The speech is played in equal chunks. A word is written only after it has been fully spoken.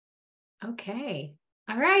Okay.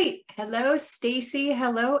 All right. Hello, Stacey.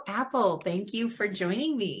 Hello, Apple. Thank you for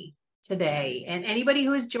joining me today. And anybody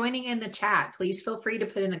who is joining in the chat, please feel free to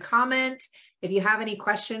put in a comment. If you have any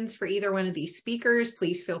questions for either one of these speakers,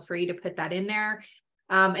 please feel free to put that in there.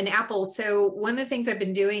 And Apple, so one of the things I've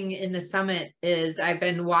been doing in the summit is I've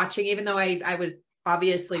been watching, even though I was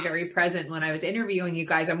obviously very present when I was interviewing you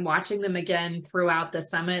guys, I'm watching them again throughout the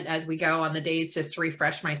summit as we go on the days just to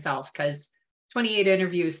refresh myself, because 28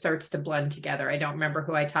 interviews starts to blend together. I don't remember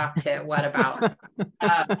who I talked to what about,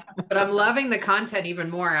 but I'm loving the content even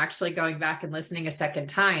more, actually going back and listening a second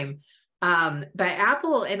time. But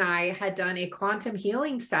Apple and I had done a quantum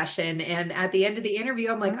healing session. And at the end of the interview,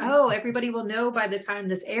 I'm like, oh, everybody will know by the time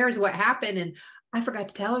this airs what happened. And I forgot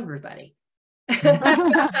to tell everybody.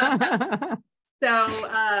 So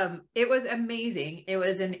it was amazing. It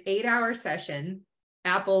was an 8-hour session.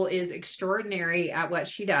 Apple is extraordinary at what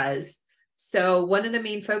she does. So one of the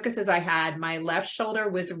main focuses I had, my left shoulder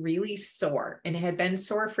was really sore, and it had been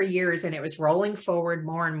sore for years, and it was rolling forward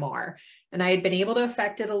more and more. And I had been able to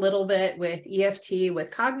affect it a little bit with EFT, with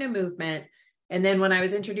cognitive movement. And then when I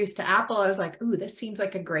was introduced to Apple, I was like, ooh, this seems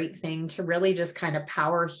like a great thing to really just kind of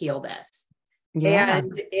power heal this. Yeah.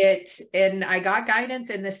 And I got guidance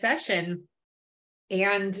in the session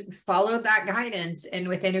and followed that guidance. And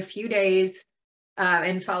within a few days,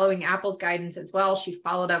 and following Apple's guidance as well, she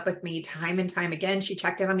followed up with me time and time again. She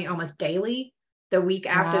checked in on me almost daily the week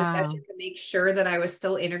after the session to make sure that I was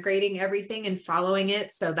still integrating everything and following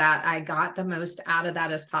it so that I got the most out of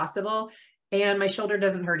that as possible. And my shoulder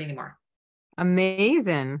doesn't hurt anymore.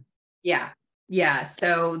 Amazing. Yeah. Yeah.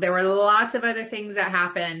 So there were lots of other things that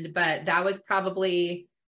happened, but that was probably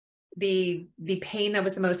the pain that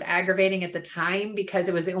was the most aggravating at the time, because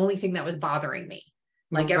it was the only thing that was bothering me.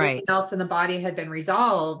 Like everything else in the body had been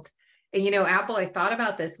resolved. And, you know, Apple, I thought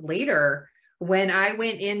about this later when I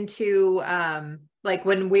went into, like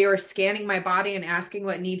when we were scanning my body and asking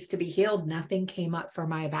what needs to be healed, nothing came up for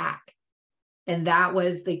my back. And that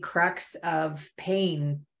was the crux of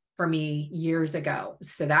pain for me years ago.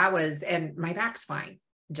 So that was, and my back's fine,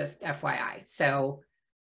 just FYI. So,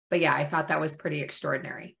 but yeah, I thought that was pretty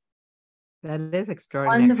extraordinary. That is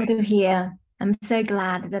extraordinary. Wonderful to hear. I'm so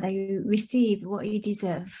glad that you received what you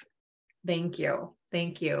deserve. Thank you.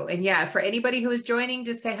 Thank you. And yeah, for anybody who is joining,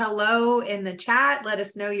 just say hello in the chat. Let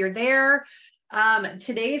us know you're there.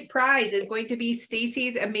 Today's prize is going to be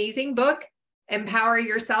Stacey's amazing book, Empower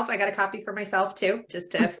Yourself. I got a copy for myself too,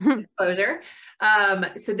 just to disclosure.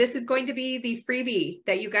 So this is going to be the freebie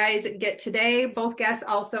that you guys get today. Both guests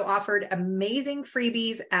also offered amazing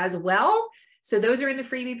freebies as well. So those are in the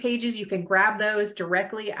freebie pages. You can grab those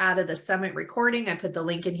directly out of the summit recording. I put the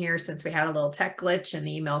link in here since we had a little tech glitch and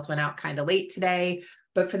the emails went out kind of late today.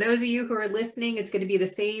 But for those of you who are listening, it's going to be the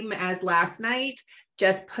same as last night.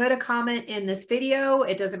 Just put a comment in this video.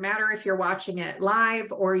 It doesn't matter if you're watching it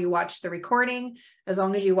live or you watch the recording. As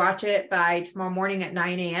long as you watch it by tomorrow morning at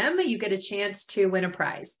 9 a.m., you get a chance to win a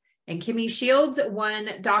prize. And Kimmy Shields won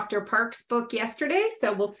Dr. Park's book yesterday.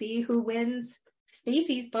 So we'll see who wins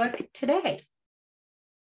Stacey's book today.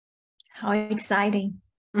 How exciting.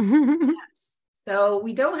 Yes. So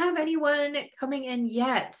we don't have anyone coming in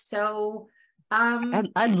yet. So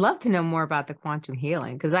I'd love to know more about the quantum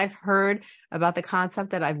healing, because I've heard about the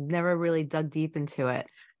concept that I've never really dug deep into it.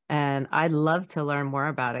 And I'd love to learn more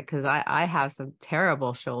about it, because I have some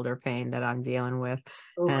terrible shoulder pain that I'm dealing with.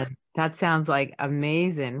 Oof. And that sounds like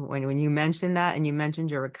amazing. When you mentioned that and you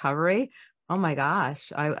mentioned your recovery, oh my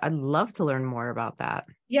gosh, I'd love to learn more about that.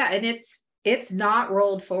 Yeah. And it's not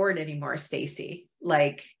rolled forward anymore, Stacey.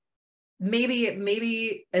 Like maybe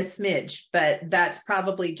a smidge, but that's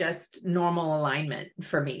probably just normal alignment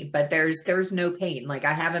for me. But there's no pain. Like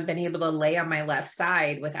I haven't been able to lay on my left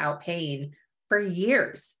side without pain for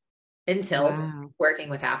years until working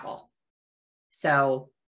with Apple. So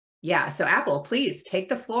yeah. So Apple, please take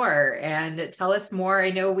the floor and tell us more. I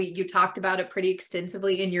know you talked about it pretty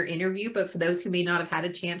extensively in your interview, but for those who may not have had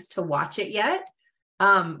a chance to watch it yet,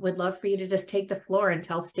 would love for you to just take the floor and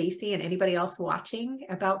tell Stacey and anybody else watching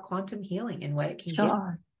about quantum healing and what it can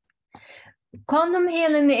give. Quantum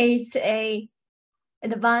healing is an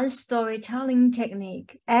advanced storytelling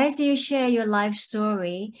technique. As you share your life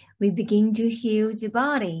story, we begin to heal the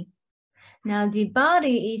body. Now, the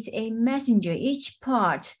body is a messenger. Each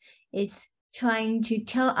part is trying to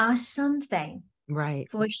tell us something. Right.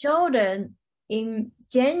 For shoulder, in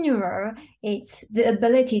general, it's the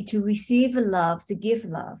ability to receive love, to give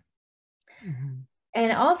love. Mm-hmm.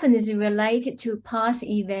 And often is related to past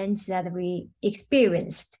events that we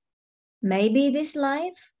experienced. Maybe this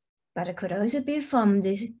life, but it could also be from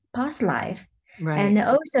this past life. Right. And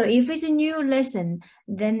also, if it's a new lesson,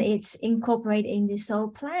 then it's incorporated in the soul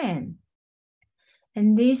plan.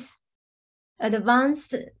 And this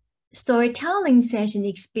advanced storytelling session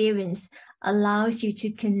experience allows you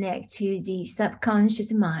to connect to the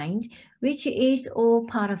subconscious mind, which is all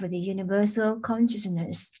part of the universal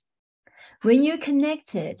consciousness. When you're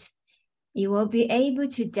connected, you will be able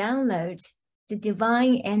to download the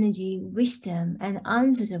divine energy, wisdom, and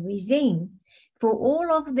answers within for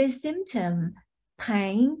all of the symptoms,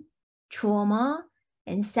 pain, trauma,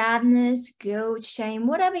 and sadness, guilt, shame,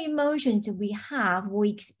 whatever emotions we have, we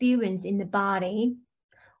experience in the body.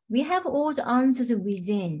 We have all the answers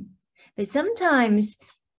within. But sometimes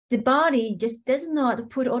the body just does not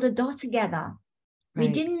put all the dots together. Right. We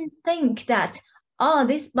didn't think that, oh,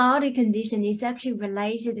 this body condition is actually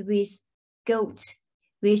related with guilt,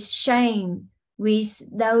 with shame, with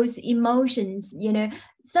those emotions. You know,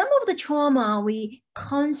 some of the trauma we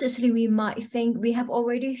might think we have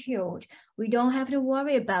already healed. We don't have to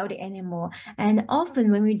worry about it anymore. And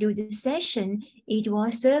often when we do the session, it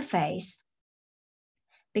will surface.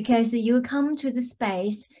 Because you come to the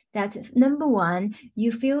space that, number one,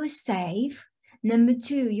 you feel safe. Number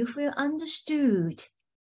two, you feel understood.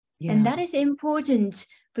 Yeah. And that is important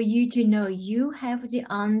for you to know you have the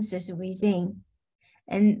answers within.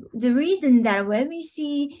 And the reason that when we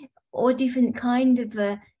see all different kind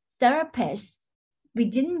of therapists, we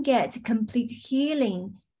didn't get complete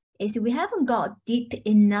healing is we haven't got deep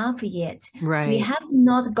enough yet. Right. We have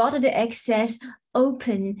not got the access,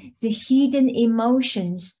 open the hidden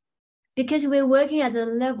emotions, because we're working at the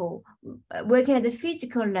level, working at the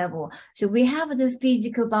physical level. So we have the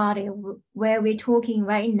physical body where we're talking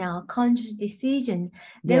right now, conscious decision.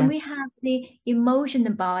 Then we have the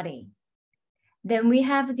emotional body. Then we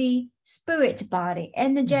have the spirit body,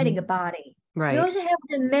 energetic body. Right. We also have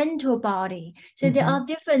the mental body. So there are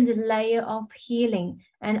different layers of healing.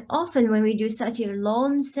 And often when we do such a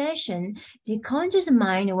long session, the conscious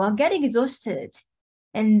mind will get exhausted.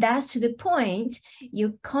 And that's to the point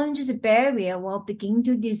your conscious barrier will begin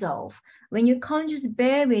to dissolve. When your conscious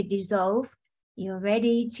barrier dissolves, you're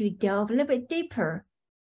ready to delve a little bit deeper.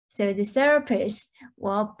 So the therapist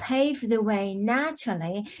will pave the way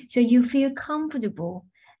naturally so you feel comfortable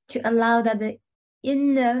to allow that the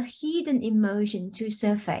inner hidden emotion to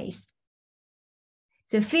surface.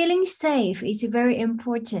 So feeling safe is very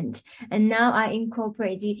important. And now I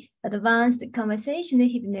incorporate the advanced conversational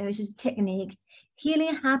hypnosis technique.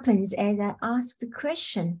 Healing happens as I ask the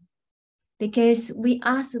question, because we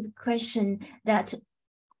ask the question that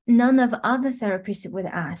none of other therapists would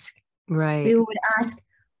ask. Right. We would ask,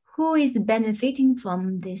 who is benefiting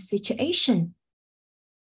from this situation?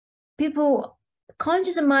 People,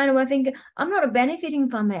 conscious mind will think, I'm not benefiting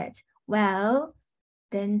from it. Well,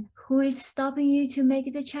 then who is stopping you to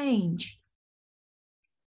make the change?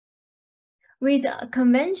 With a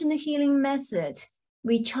conventional healing method,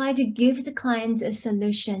 we try to give the clients a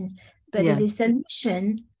solution, but the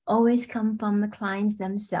solution always comes from the clients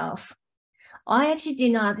themselves. I actually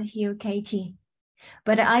did not heal Katie,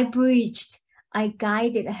 but I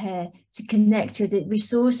guided her to connect to the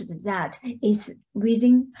resources that is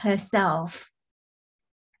within herself.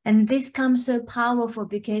 And this comes so powerful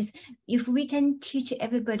because if we can teach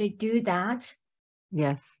everybody to do that,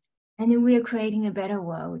 and we are creating a better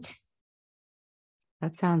world.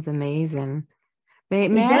 That sounds amazing. May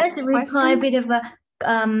it I does require a bit of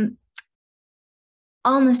a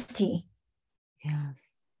honesty.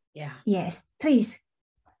 Yes, please.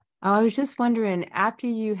 Oh, I was just wondering, after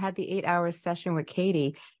you had the 8-hour session with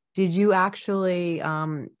Katie, did you actually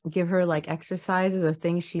give her like exercises or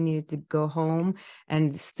things she needed to go home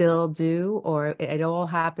and still do, or it all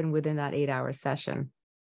happened within that 8-hour session?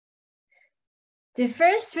 The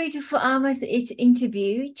first 3 to 4 hours is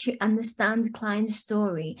interview to understand the client's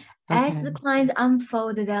story. As the clients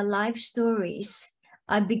unfold their life stories,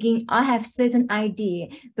 I have certain idea,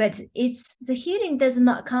 but the healing does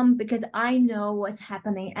not come because I know what's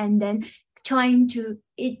happening and then trying to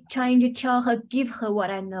tell her, give her what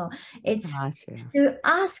I know. It's through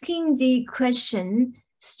asking the question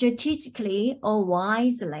strategically or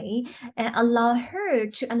wisely and allow her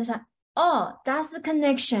to understand, oh, that's the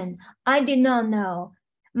connection. I did not know.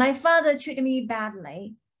 My father treated me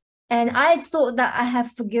badly, and I thought that I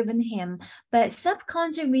have forgiven him, but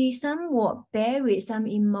subconsciously somewhat buried some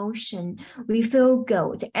emotion. We feel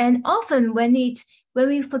guilt. And often when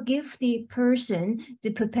we forgive the person,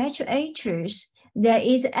 the perpetrators, there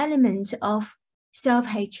is elements of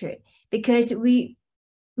self-hatred, because we're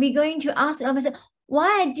going to ask ourselves,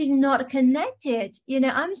 why I did not connect it.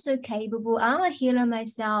 I'm so capable. I'm a healer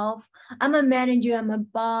myself. I'm a manager. I'm a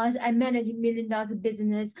boss. I manage $1 million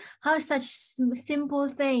business. How such simple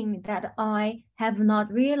thing that I have not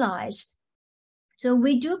realized. So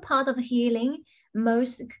we do part of healing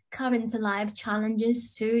most current life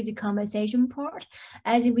challenges through the conversation part.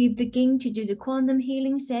 As we begin to do the quantum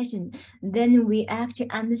healing session, then we actually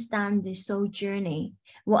understand the soul journey,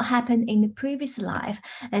 what happened in the previous life,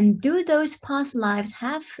 and do those past lives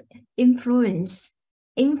have influence,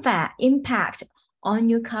 in fact, impact on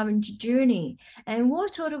your current journey, and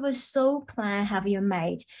what sort of a soul plan have you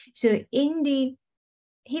made? So in the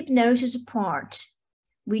hypnosis part,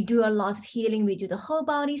 we do a lot of healing. We do the whole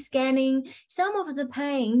body scanning. Some of the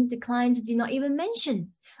pain, the clients did not even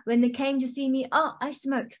mention. When they came to see me, oh, I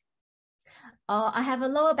smoke. Oh, I have a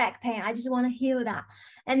lower back pain. I just want to heal that.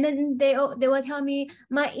 And then they will tell me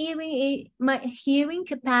my hearing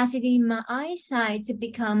capacity, my eyesight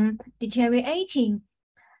become deteriorating.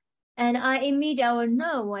 And I immediately will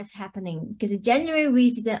know what's happening, because the general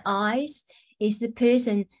reason the eyes is the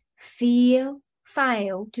person fail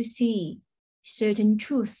to see certain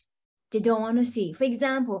truth they don't want to see. For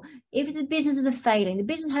example, if the business is failing, the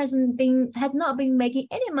business had not been making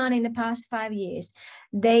any money in the past 5 years,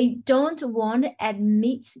 they don't want to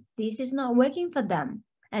admit this is not working for them.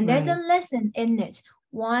 And there's a lesson in it,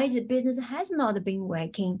 why the business has not been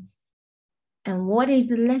working. And what is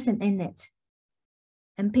the lesson in it?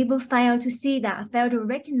 And people fail to see that, fail to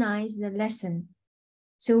recognize the lesson.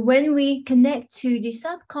 So when we connect to the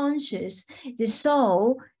subconscious, the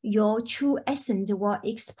soul, your true essence will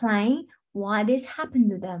explain why this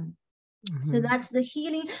happened to them. Mm-hmm. So that's the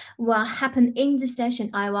healing will happen in the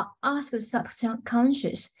session. I will ask the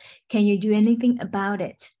subconscious, can you do anything about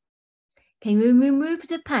it? Can you remove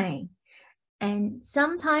the pain? And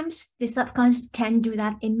sometimes the subconscious can do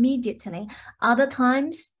that immediately. Other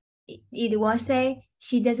times it will say,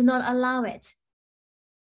 she does not allow it.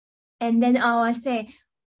 And then I will say,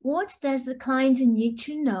 what does the client need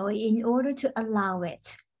to know in order to allow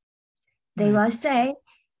it? They will say,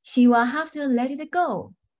 she will have to let it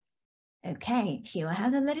go. Okay, she will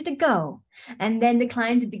have to let it go. And then the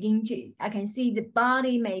clients begin to, I can see the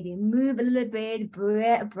body maybe move a little bit,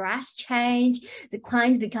 breath change. The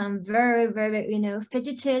clients become very, very,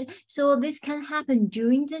 fidgeted. So this can happen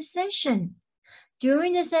during the session.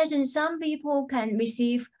 During the session, some people can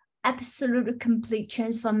receive absolute complete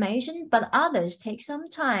transformation, but others take some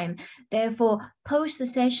time. Therefore, post the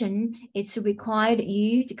session, it's required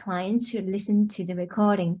you, the client, to listen to the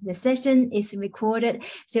recording. The session is recorded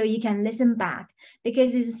so you can listen back,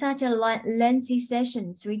 because it's such a lengthy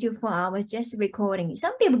session, 3 to 4 hours, just recording.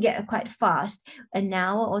 Some people get quite fast, an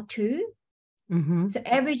hour or two. Mm-hmm. So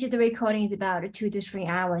average the recording is about 2 to 3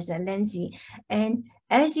 hours, lengthy. And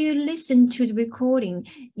as you listen to the recording,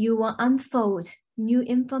 you will unfold new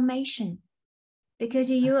information,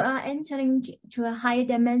 because you are entering to a higher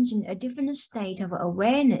dimension, a different state of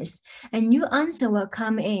awareness, and new answer will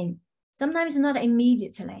come in. Sometimes not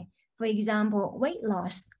immediately. For example, weight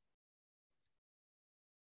loss,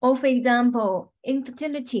 or for example,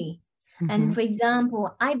 infertility, and for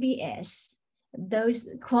example, IBS. Those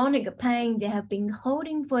chronic pain they have been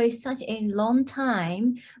holding for such a long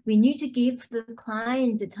time, we need to give the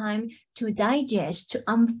client the time to digest, to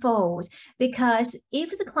unfold. Because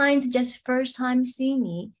if the clients just first time see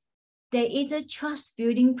me, there is a trust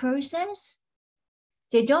building process.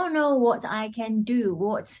 They don't know what I can do,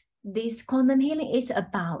 what this quantum healing is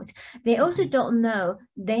about. They also don't know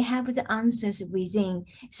they have the answers within.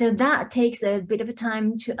 So that takes a bit of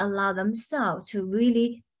time to allow themselves to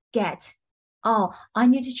really get, oh, I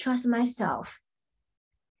need to trust myself.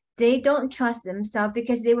 They don't trust themselves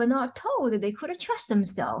because they were not told that they could trust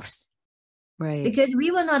themselves. Right. Because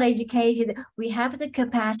we were not educated, we have the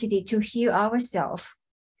capacity to heal ourselves.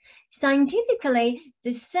 Scientifically,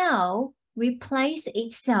 the cell replaces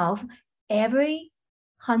itself every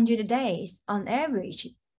 100 days on average.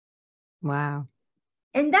 Wow.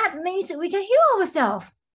 And that means that we can heal ourselves.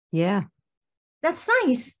 Yeah. That's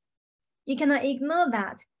science. You cannot ignore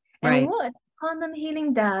that. Right. And what quantum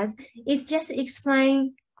healing does, it just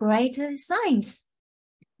explain greater science.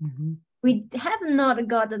 Mm-hmm. We have not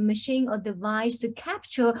got a machine or device to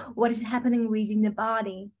capture what is happening within the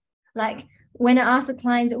body. Like when I asked the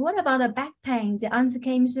clients, what about the back pain? The answer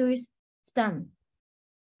came through is done.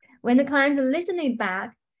 When the clients are listening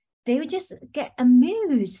back, they would just get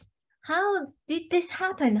amused. How did this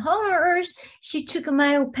happen? How on earth she took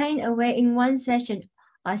my pain away in one session?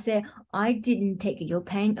 I said, I didn't take your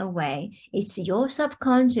pain away. It's your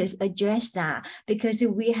subconscious addressed that, because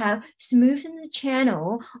we have smoothed the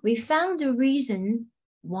channel. We found the reason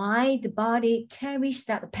why the body carries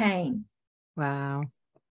that pain. Wow.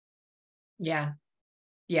 Yeah.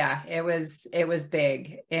 Yeah. It was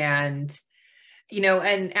big. And,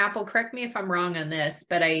 and Apple, correct me if I'm wrong on this,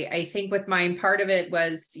 but I think with mine, part of it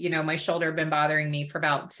was, my shoulder had been bothering me for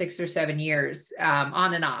about 6 or 7 years,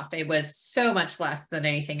 on and off. It was so much less than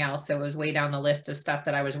anything else. So it was way down the list of stuff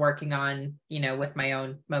that I was working on, with my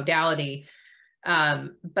own modality.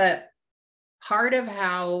 But part of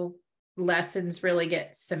how lessons really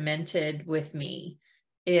get cemented with me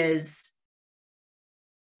is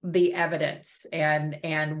the evidence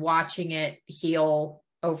and watching it heal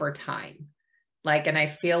over time. And I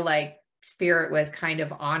feel like spirit was kind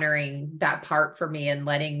of honoring that part for me and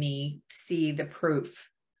letting me see the proof,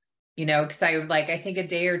 because I think a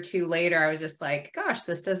day or two later, I was just like, gosh,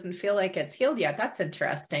 this doesn't feel like it's healed yet. That's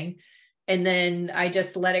interesting. And then I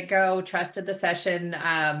just let it go, trusted the session.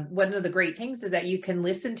 One of the great things is that you can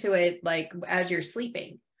listen to it as you're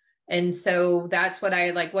sleeping. And so that's what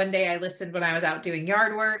one day I listened when I was out doing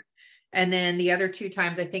yard work. And then the other 2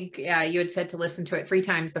 times, I think you had said to listen to it 3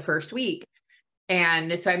 times the first week.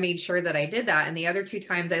 And so I made sure that I did that. And the other 2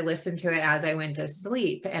 times I listened to it as I went to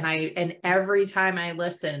sleep. And every time I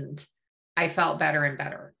listened, I felt better and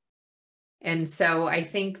better. And so I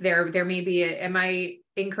think there may be, am I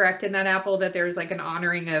incorrect in that, Apple, that there's an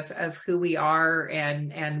honoring of who we are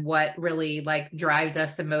and what really drives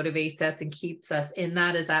us and motivates us and keeps us in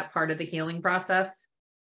that? Is that part of the healing process?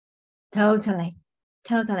 Totally.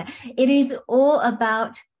 It is all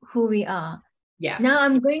about who we are. Yeah. Now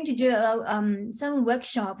I'm going to do some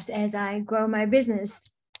workshops as I grow my business,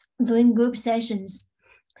 doing group sessions.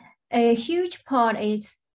 A huge part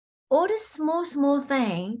is all the small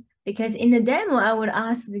thing, because in the demo, I would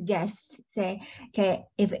ask the guests, say, okay,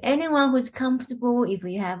 if anyone who's comfortable, if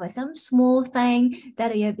you have some small thing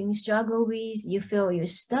that you have been struggling with, you feel you're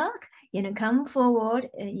stuck, come forward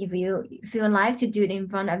if you feel like to do it in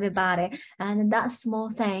front of everybody. And that small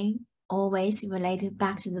thing always related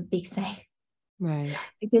back to the big thing. Right.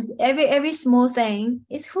 Because every small thing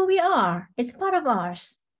is who we are. It's part of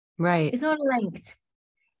ours. Right. It's all linked.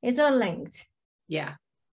 Yeah.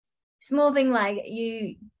 Small thing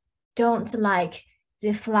you don't like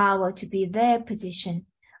the flower to be their position,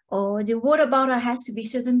 or the water bottle has to be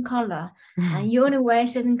certain color, and you only wear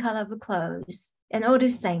certain color of clothes, and all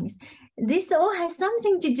these things. This all has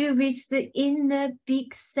something to do with the inner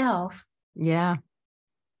big self. Yeah.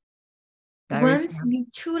 Once you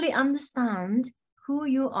truly understand who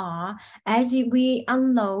you are, as we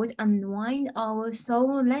unwind our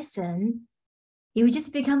soul lesson, you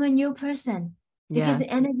just become a new person. Because the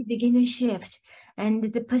energy begins to shift, and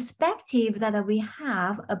the perspective that we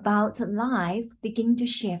have about life begin to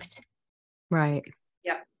shift. Right.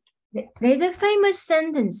 Yeah. There's a famous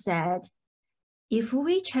sentence that if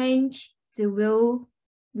we change the way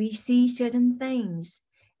we see certain things,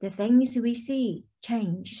 the things we see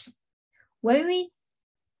changes. When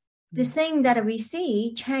the thing that we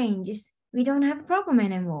see changes, we don't have a problem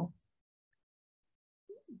anymore.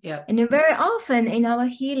 Yeah. And very often in our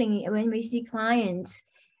healing, when we see clients,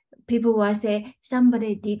 people will say,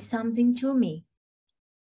 somebody did something to me.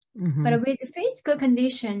 Mm-hmm. But with the physical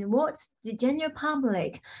condition, what the general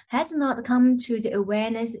public has not come to the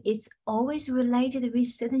awareness, it's always related with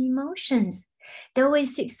certain emotions. They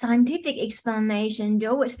always seek scientific explanation. They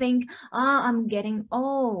always think, I'm getting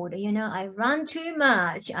old. I run too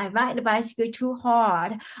much. I ride the bicycle too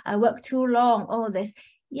hard. I work too long. All this.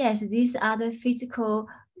 Yes, these are the physical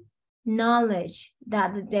knowledge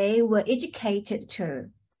that they were educated to.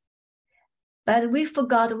 But we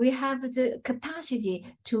forgot we have the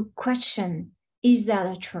capacity to question, is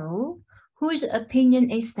that true? Whose opinion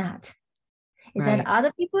is that? Is that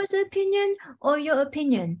other people's opinion or your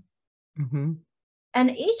opinion? Mm-hmm.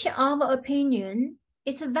 And each of our opinion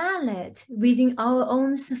is valid within our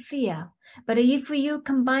own sphere. But if you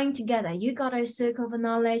combine together, you got a circle of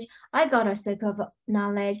knowledge, I got a circle of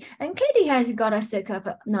knowledge, and Katie has got a circle of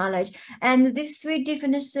knowledge. And these 3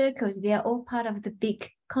 different circles, they are all part of the big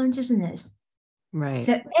consciousness. Right.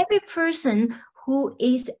 So every person who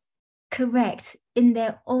is correct in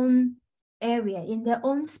their own area, in their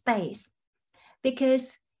own space,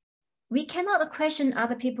 because we cannot question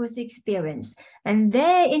other people's experience, and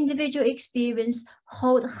their individual experience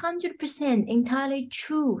hold 100% entirely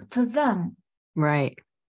true to them. Right.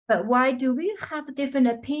 But why do we have a different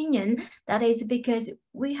opinion? That is because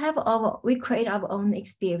we create our own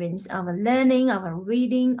experience, our learning, our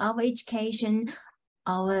reading, our education,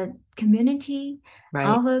 our community,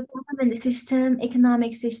 our government system,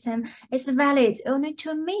 economic system. It's valid only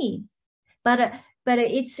to me, but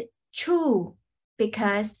it's true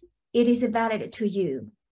because it is valid to you.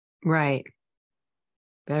 Right.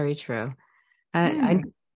 Very true. Hmm.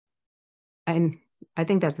 I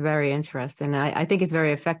think that's very interesting. I think it's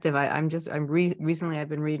very effective. Recently I've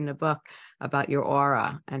been reading a book about your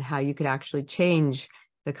aura and how you could actually change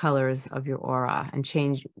the colors of your aura and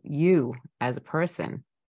change you as a person.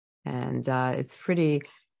 And it's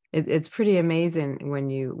pretty amazing when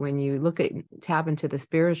you tap into the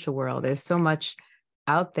spiritual world. There's so much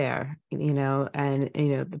out there, and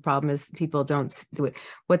the problem is people don't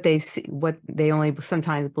what they see, what they only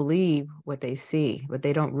sometimes believe what they see, but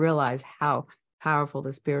they don't realize how powerful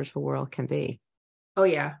the spiritual world can be. Oh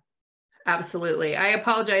yeah, absolutely. I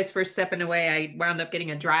apologize for stepping away. I wound up getting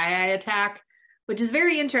a dry eye attack, which is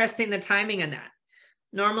very interesting, the timing on that.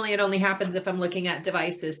 Normally it only happens if I'm looking at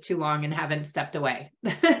devices too long and haven't stepped away.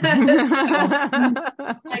 So,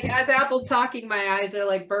 like as Apple's talking, my eyes are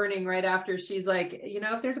like burning right after she's like,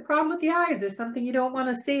 if there's a problem with the eyes, there's something you don't want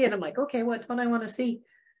to see. And I'm like, okay, what don't I want to see?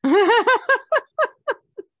 I'm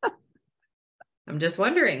just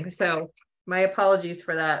wondering. So my apologies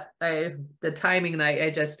for that. The timing,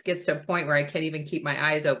 I just gets to a point where I can't even keep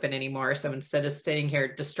my eyes open anymore. So instead of sitting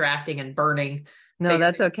here distracting and burning. No,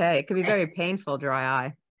 that's okay. It could be very painful, dry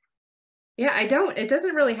eye. Yeah, it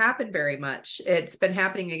doesn't really happen very much. It's been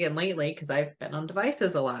happening again lately because I've been on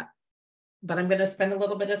devices a lot. But I'm going to spend a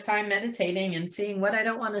little bit of time meditating and seeing what I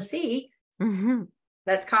don't want to see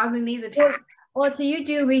that's causing these attacks. What you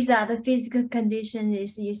do with the physical condition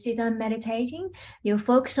is you sit down meditating, you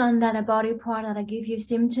focus on that body part that give you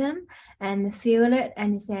symptom and feel it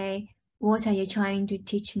and say, what are you trying to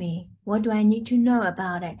teach me? What do I need to know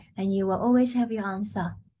about it? And you will always have your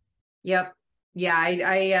answer. Yep. Yeah,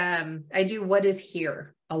 I do what is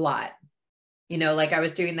here a lot. Like I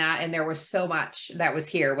was doing that and there was so much that was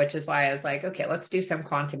here, which is why I was like, okay, let's do some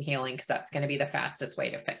quantum healing because that's going to be the fastest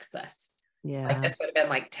way to fix this. Yeah. Like this would have been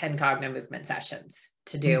like 10 cognitive movement sessions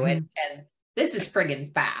to do it. And this is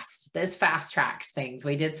friggin' fast. This fast tracks things.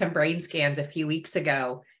 We did some brain scans a few weeks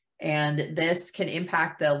ago, and this can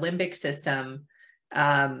impact the limbic system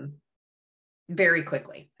very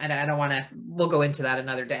quickly. And I don't want to, we'll go into that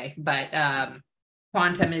another day, but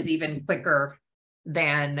quantum is even quicker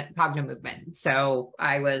than cognitive movement. So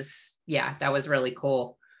that was really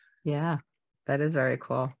cool. Yeah, that is very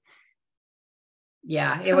cool.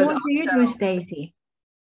 Yeah, it was. What do you do, Stacey?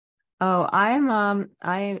 Oh, I'm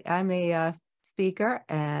a speaker,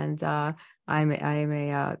 and I'm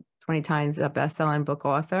a 20 times a best-selling book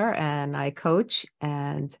author, and I coach.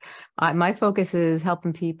 And my focus is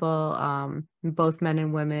helping people, both men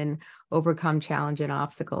and women, overcome challenge and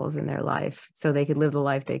obstacles in their life so they could live the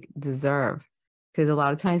life they deserve. Because a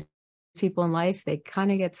lot of times people in life, they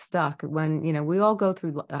kind of get stuck when, we all go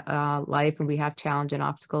through life and we have challenge and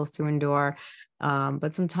obstacles to endure.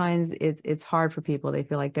 But sometimes it's hard for people. They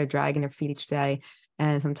feel like they're dragging their feet each day,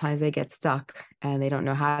 and sometimes they get stuck and they don't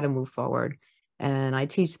know how to move forward. And I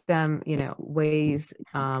teach them, ways,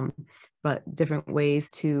 but different ways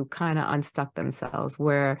to kind of unstuck themselves,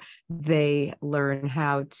 where they learn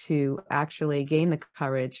how to actually gain the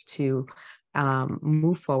courage to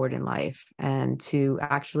move forward in life and to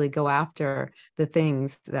actually go after the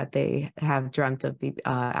things that they have dreamt of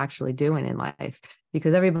actually doing in life.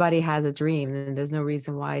 Because everybody has a dream, and there's no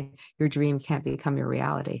reason why your dream can't become your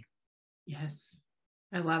reality. Yes,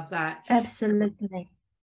 I love that. Absolutely.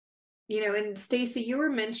 And Stacey, you were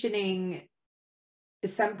mentioning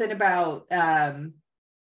something about,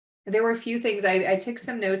 there were a few things, I took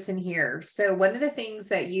some notes in here. So one of the things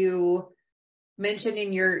that you mentioned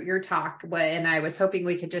in your talk, and I was hoping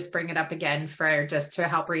we could just bring it up again for just to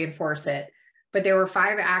help reinforce it, but there were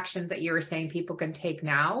 5 actions that you were saying people can take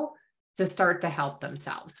now to start to help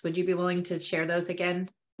themselves. Would you be willing to share those again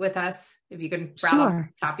with us, if you can rattle off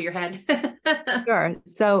the top of your head? Sure.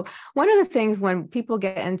 So one of the things when people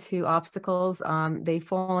get into obstacles, they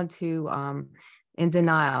fall into in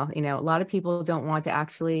denial. A lot of people don't want to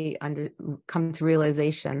actually come to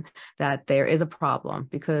realization that there is a problem,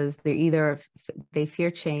 because they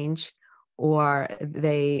fear change, or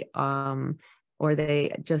they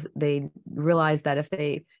realize that if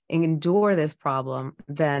they endure this problem,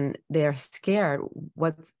 then they're scared.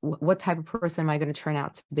 What type of person am I going to turn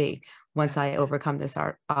out to be once I overcome this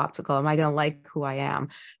obstacle? Am I going to like who I am?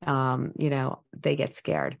 They get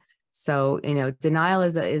scared. So, denial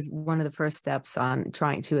is one of the first steps on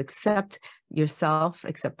trying to accept yourself,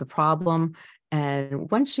 accept the problem. And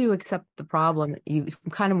once you accept the problem, you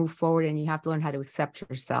kind of move forward, and you have to learn how to accept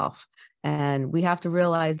yourself. And we have to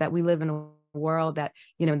realize that we live in a world that,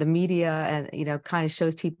 the media and, kind of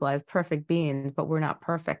shows people as perfect beings, but we're not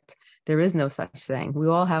perfect. There is no such thing. We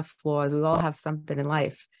all have flaws. We all have something in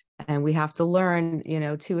life, and we have to learn,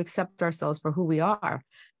 to accept ourselves for who we are.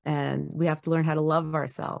 And we have to learn how to love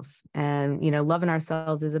ourselves. And, loving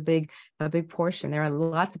ourselves is a big portion. There are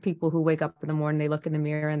lots of people who wake up in the morning, they look in the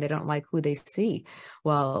mirror and they don't like who they see.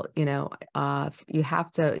 Well, you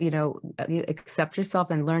have to, accept yourself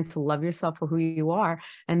and learn to love yourself for who you are,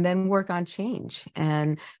 and then work on change.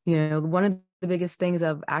 And, one of the biggest things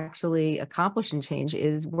of actually accomplishing change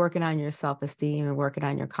is working on your self-esteem and working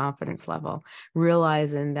on your confidence level,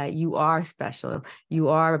 realizing that you are special. You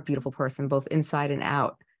are a beautiful person, both inside and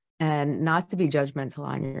out. And not to be judgmental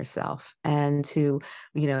on yourself, and to,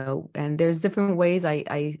 and there's different ways.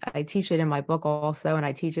 I teach it in my book also, and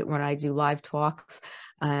I teach it when I do live talks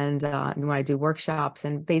and when I do workshops.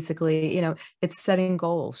 And basically, it's setting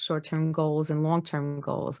goals, short-term goals and long-term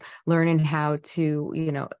goals, learning how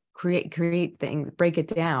to, create things, break it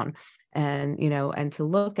down, and, and to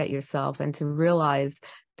look at yourself and to realize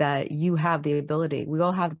that you have the ability. We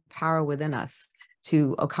all have the power within us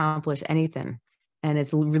to accomplish anything. And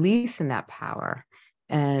it's releasing that power.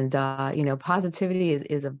 And, positivity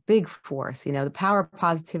is a big force. The power of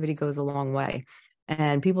positivity goes a long way.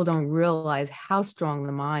 And people don't realize how strong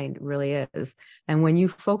the mind really is. And when you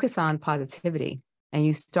focus on positivity and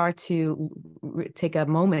you start to take a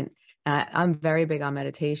moment, I'm very big on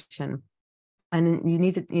meditation. And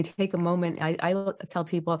you take a moment. I tell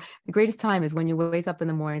people the greatest time is when you wake up in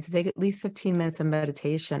the morning, to take at least 15 minutes of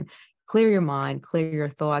meditation. Clear your mind, clear your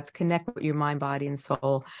thoughts, connect with your mind, body, and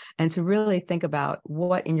soul, and to really think about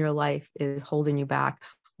what in your life is holding you back,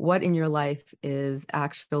 what in your life is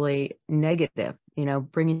actually negative,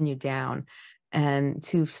 bringing you down, and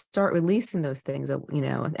to start releasing those things,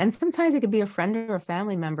 and sometimes it could be a friend or a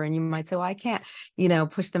family member, and you might say, well, I can't,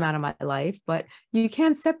 push them out of my life, but you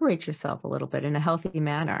can separate yourself a little bit in a healthy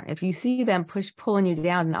manner. If you see them pulling you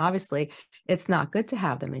down, then obviously it's not good to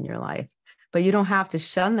have them in your life. But you don't have to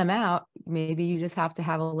shun them out. Maybe you just have to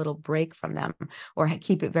have a little break from them, or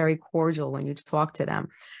keep it very cordial when you talk to them.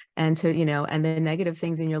 And to, and the negative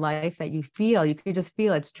things in your life that you could just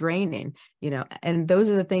feel it's draining, and those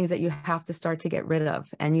are the things that you have to start to get rid of.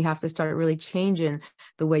 And you have to start really changing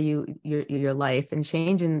the way your life, and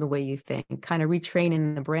changing the way you think, kind of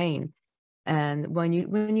retraining the brain. And when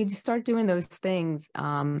you start doing those things,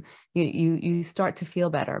 you start to feel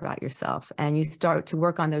better about yourself, and you start to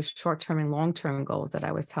work on those short-term and long-term goals that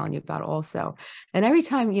I was telling you about also. And every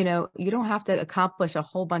time, you don't have to accomplish a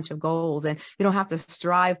whole bunch of goals, and you don't have to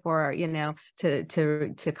strive for,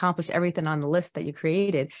 to accomplish everything on the list that you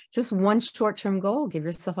created. Just one short-term goal, give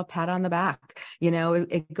yourself a pat on the back.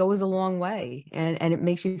 It goes a long way, and it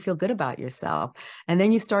makes you feel good about yourself. And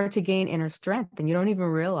then you start to gain inner strength, and you don't even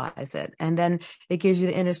realize it. And then it gives you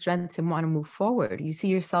the inner strength to want to move forward. You see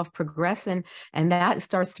yourself progressing, and that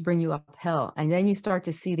starts to bring you uphill. And then you start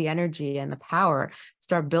to see the energy and the power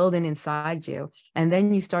start building inside you. And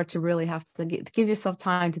then you start to really have to give yourself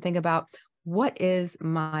time to think about, what is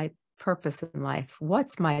my purpose in life?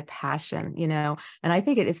 What's my passion? And I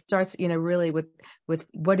think it starts, really with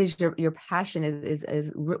what is your passion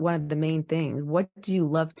is one of the main things. What do you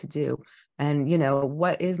love to do? And,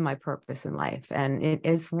 what is my purpose in life? And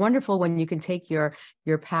it's wonderful when you can take your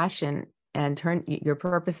passion and turn your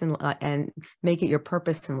purpose and make it your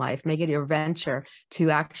purpose in life, make it your venture to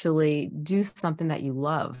actually do something that you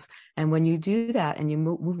love. And when you do that and you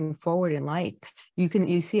moving forward in life,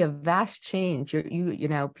 you see a vast change.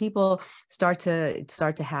 People start to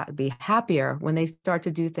be happier when they start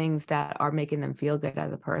to do things that are making them feel good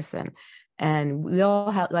as a person. And we all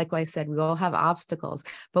have, like I said, we all have obstacles.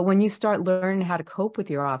 But when you start learning how to cope with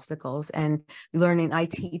your obstacles and learning, I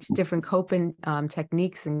teach different coping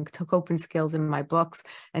techniques and coping skills in my books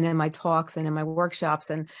and in my talks and in my workshops,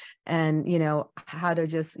 and how to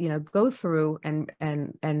just, go through and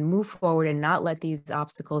move forward and not let these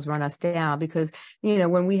obstacles run us down. Because,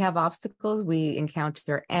 when we have obstacles, we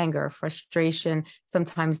encounter anger, frustration,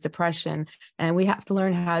 sometimes depression, and we have to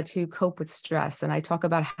learn how to cope with stress. And I talk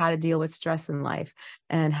about how to deal with stress in life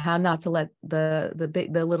and how not to let the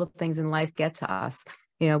little things in life get to us.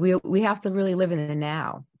 We have to really live in the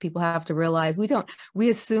now. People have to realize we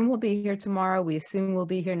assume we'll be here tomorrow. We assume we'll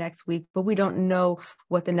be here next week, but we don't know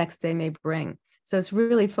what the next day may bring. So it's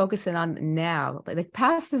really focusing on now. The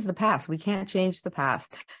past is the past. We can't change the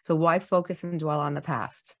past. So why focus and dwell on the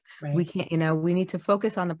past? Right. We can't, we need to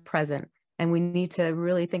focus on the present, and we need to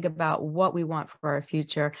really think about what we want for our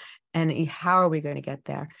future and how are we going to get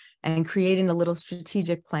there, and creating a little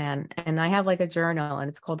strategic plan. And I have like a journal, and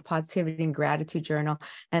it's called the Positivity and Gratitude Journal.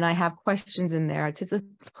 And I have questions in there to just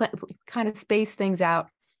kind of space things out.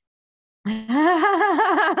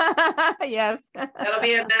 Yes. That'll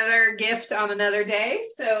be another gift on another day.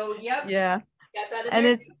 So, yep. Yeah. Got that in and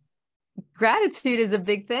there. Gratitude is a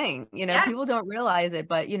big thing. People Yes. don't realize it,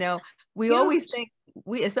 but we always Huge. think,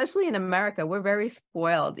 especially in America, we're very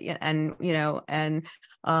spoiled, and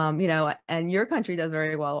and your country does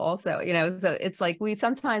very well also, so it's like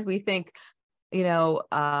sometimes we think,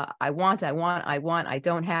 I want, I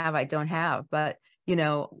don't have. But,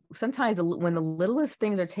 sometimes when the littlest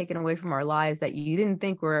things are taken away from our lives that you didn't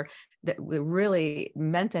think that really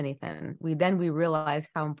meant anything, we realize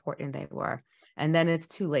how important they were. And then it's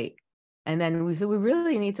too late. And then we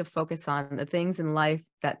really need to focus on the things in life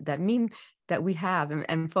that mean that we have,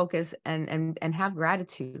 and focus and have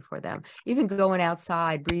gratitude for them. Even going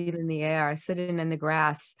outside, breathing the air, sitting in the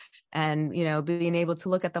grass, and being able to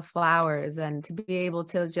look at the flowers, and to be able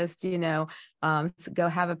to just go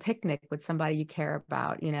have a picnic with somebody you care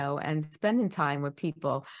about, and spending time with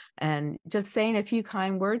people, and just saying a few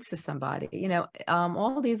kind words to somebody,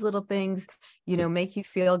 all these little things make you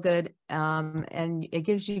feel good, and it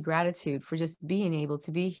gives you gratitude for just being able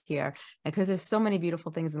to be here, because there's so many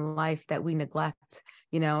beautiful things in life that we neglect,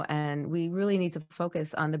 and we really need to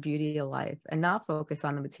focus on the beauty of life and not focus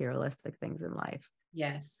on the materialistic things in life.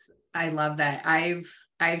 Yes, I love that.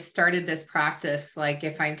 I've started this practice, like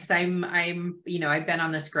because I'm I've been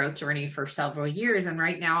on this growth journey for several years, and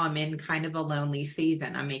right now I'm in kind of a lonely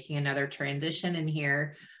season. I'm making another transition in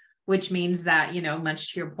here, which means that,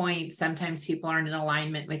 much to your point, sometimes people aren't in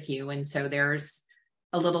alignment with you, and so there's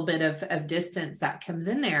a little bit of distance that comes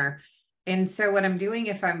in there. And so what I'm doing,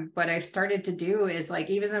 what I've started to do is,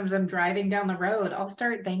 like, even as I'm driving down the road, I'll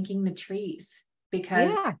start thanking the trees,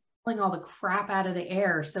 because Yeah. pulling all the crap out of the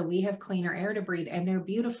air so we have cleaner air to breathe, and they're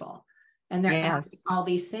beautiful, and they're adding Yes. all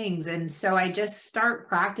these things. And so I just start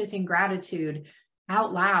practicing gratitude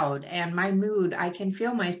out loud, and my mood, I can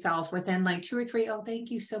feel myself within like 2 or 3. Oh,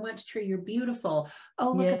 thank you so much, tree, you're beautiful.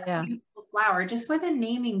 Oh, look at that Yeah. beautiful flower. Just within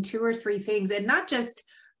naming 2 or 3 things, and not just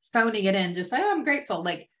phoning it in, just like, oh, I'm grateful,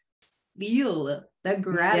 like feel the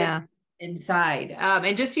gratitude Yeah. inside.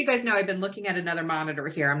 And just so you guys know, I've been looking at another monitor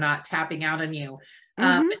here. I'm not tapping out on you.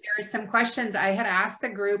 Mm-hmm. But there are some questions I had asked the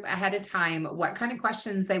group ahead of time, what kind of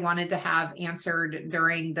questions they wanted to have answered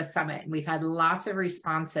during the summit. And we've had lots of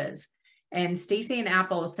responses. And Stacey and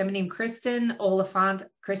Apple, someone named Kristen Oliphant.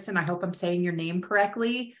 Kristen, I hope I'm saying your name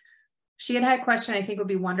correctly. She had a question I think would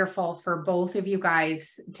be wonderful for both of you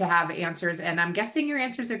guys to have answers. And I'm guessing your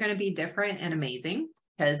answers are going to be different and amazing,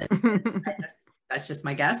 because that's just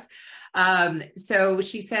my guess. So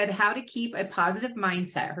she said, how to keep a positive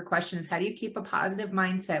mindset. Her question is, how do you keep a positive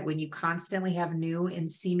mindset when you constantly have new and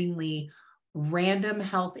seemingly random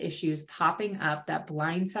health issues popping up that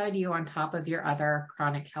blindside you on top of your other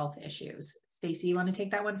chronic health issues? Stacey, you want to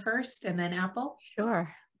take that one first, and then Apple?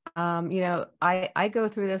 Sure. I go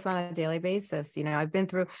through this on a daily basis. I've been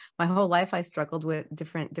through my whole life. I struggled with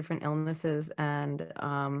different illnesses, and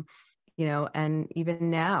and even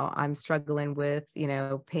now I'm struggling with,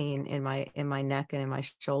 pain in my neck and in my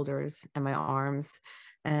shoulders and my arms.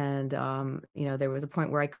 And, there was a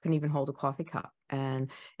point where I couldn't even hold a coffee cup,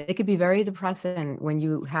 and it could be very depressing when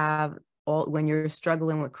when you're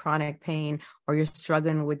struggling with chronic pain, or you're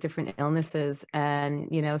struggling with different illnesses. And,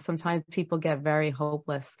 sometimes people get very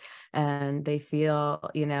hopeless, and they feel,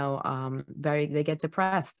 they get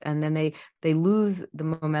depressed, and then they lose the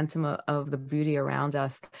momentum of the beauty around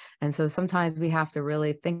us. And so sometimes we have to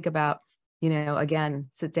really think about, again,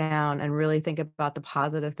 sit down and really think about the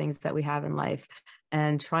positive things that we have in life,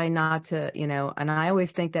 and try not to, and I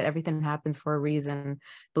always think that everything happens for a reason,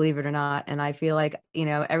 believe it or not. And I feel like,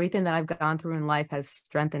 everything that I've gone through in life has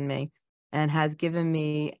strengthened me, and has given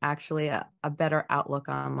me actually a better outlook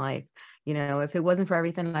on life. If it wasn't for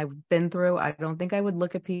everything I've been through, I don't think I would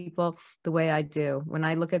look at people the way I do. When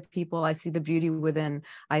I look at people, I see the beauty within.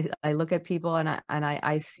 I look at people, and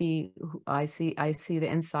I see the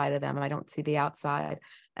inside of them. I don't see the outside.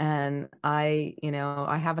 And I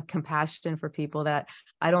have a compassion for people that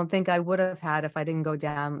I don't think I would have had if I didn't go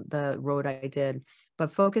down the road I did.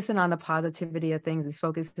 But focusing on the positivity of things is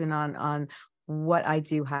focusing on what I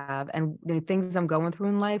do have, and the things I'm going through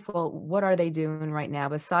in life. Well, what are they doing right now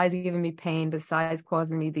besides giving me pain, besides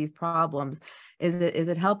causing me these problems? Is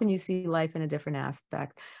it helping you see life in a different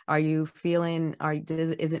aspect? Are you feeling,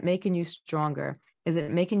 is it making you stronger? Is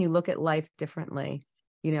it making you look at life differently?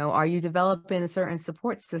 Are you developing certain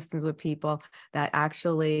support systems with people that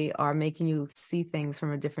actually are making you see things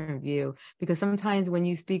from a different view? Because sometimes when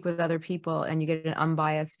you speak with other people and you get an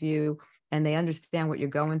unbiased view, and they understand what you're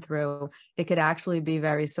going through, it could actually be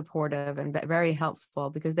very supportive and very helpful,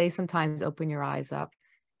 because they sometimes open your eyes up.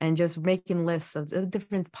 And just making lists of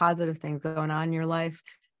different positive things going on in your life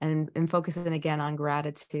and focusing again on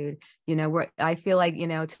gratitude. You know, where I feel like, you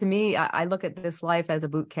know, to me, I look at this life as a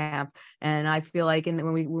boot camp, and I feel like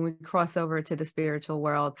when we cross over to the spiritual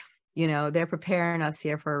world, you know, they're preparing us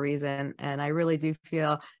here for a reason. And I really do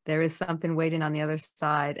feel there is something waiting on the other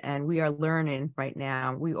side, and we are learning right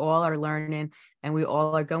now. We all are learning, and we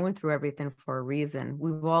all are going through everything for a reason.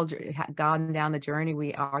 We've all gone down the journey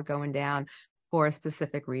we are going down for a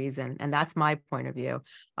specific reason. And that's my point of view.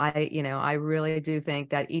 I really do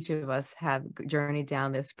think that each of us have journeyed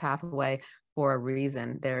down this pathway for a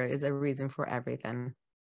reason. There is a reason for everything.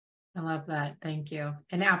 I love that. Thank you.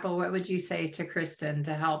 And Apple, what would you say to Kristen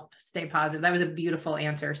to help stay positive? That was a beautiful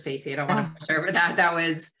answer, Stacey. I don't want to share with that. That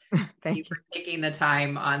was thank you for taking the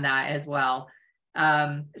time on that as well.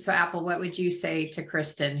 So Apple, what would you say to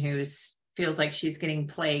Kristen, who's feels like she's getting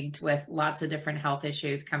plagued with lots of different health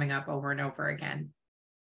issues coming up over and over again?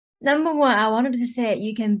 Number one, I wanted to say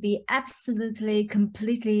you can be absolutely,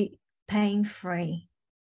 completely pain-free.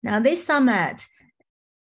 Now, this summit,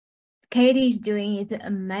 Katie is doing is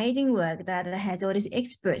amazing work that has all these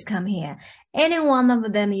experts come here. Any one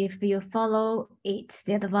of them, if you follow the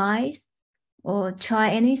advice or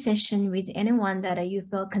try any session with anyone that you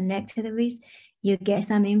feel connected with, you get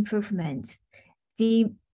some improvement. The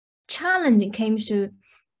challenge came to,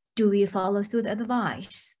 do we follow through the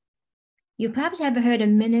advice? You perhaps have heard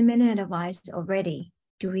many advice already.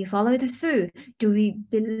 Do we follow it through? Do we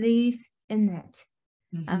believe in it?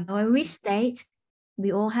 When we state,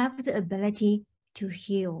 we all have the ability to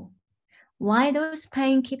heal. Why those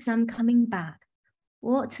pain keeps on coming back?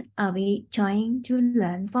 What are we trying to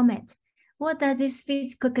learn from it? What does this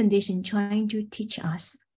physical condition trying to teach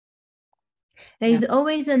us? There is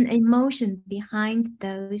always an emotion behind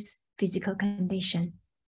those physical conditions.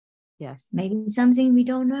 Yes. Maybe something we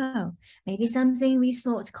don't know. Maybe something we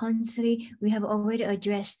thought consciously we have already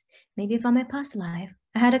addressed. Maybe from a past life.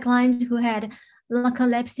 I had a client who had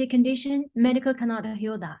narcolepsy condition. Medical cannot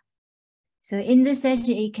heal that. So in the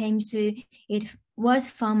session, it was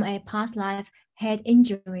from a past life head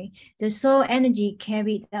injury. The soul energy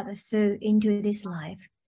carried that soul into this life.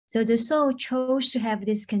 So the soul chose to have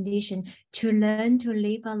this condition to learn to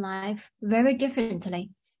live a life very differently.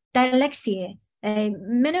 Dyslexia.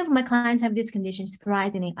 Many of my clients have this condition,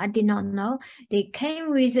 surprisingly. I did not know. They came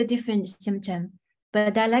with a different symptom,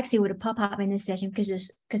 but dyslexia would pop up in the session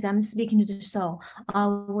because I'm speaking to the soul.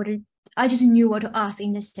 I just knew what to ask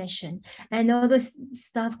in the session, and all this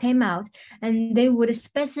stuff came out, and they would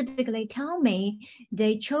specifically tell me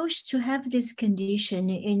they chose to have this condition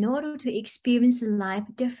in order to experience life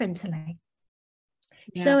differently.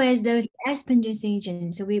 Yeah. So as those asperger's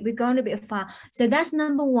agents, so we're going a bit far. So that's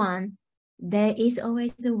number one. There is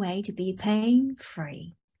always a way to be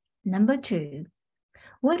pain-free. Number two,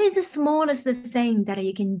 what is the smallest thing that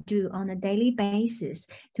you can do on a daily basis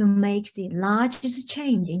to make the largest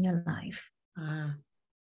change in your life?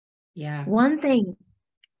 Yeah. One thing.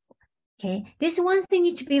 Okay. This one thing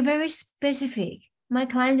needs to be very specific. My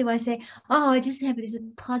clients will say, oh, I just have this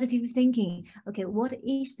positive thinking. Okay, what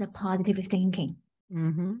is the positive thinking?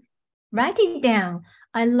 Write it down.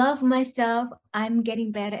 I love myself. I'm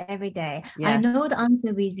getting better every day. Yes. I know the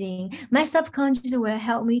answer within. My subconscious will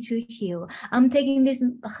help me to heal. I'm taking this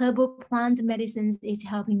herbal plant medicines is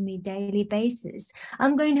helping me daily basis.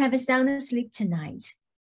 I'm going to have a sound sleep tonight.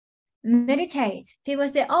 Meditate. People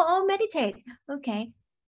say, oh, meditate. Okay.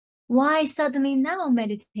 Why suddenly now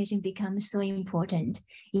meditation becomes so important?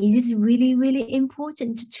 Is it really, really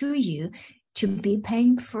important to you to be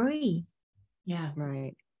pain-free? Yeah.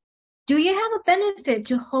 Right. Do you have a benefit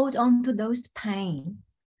to hold on to those pain?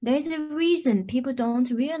 There's a reason people don't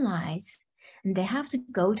realize, and they have to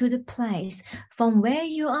go to the place from where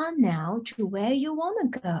you are now to where you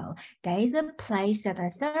want to go. There is a place that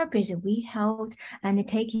a therapist will hold and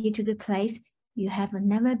take you to the place you have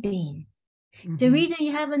never been. The reason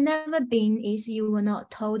you have never been is you were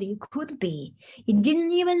not told you could be. You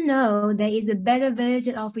didn't even know there is a better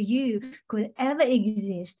version of you could ever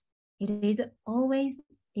exist. It is always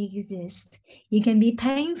exist. You can be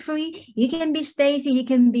pain-free. You can be Stacey. You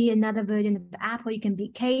can be another version of Apple. You can be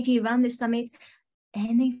Katie around the summit.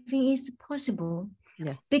 Anything is possible.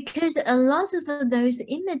 Yes. Because a lot of those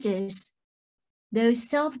images, those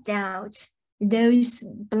self-doubts, those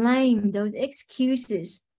blame, those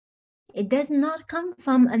excuses, it does not come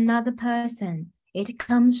from another person. It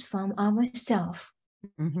comes from ourselves.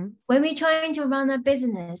 When we're trying to run a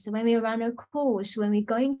business, when we run a course, when we're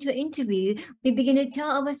going to interview, we begin to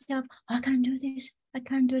tell ourselves, I can't do this. I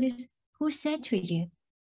can't do this. Who said to you?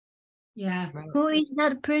 Yeah. Who is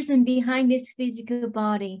that person behind this physical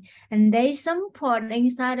body? And there's some part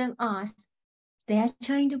inside of us. They are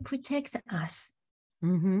trying to protect us.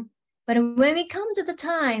 Mm-hmm. But when we come to the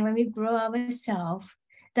time when we grow ourselves,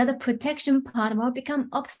 that the protection part will become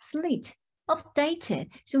obsolete, updated.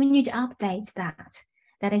 So we need to update that.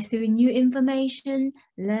 That is through new information,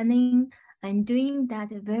 learning, and doing that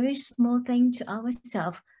very small thing to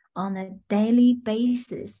ourselves on a daily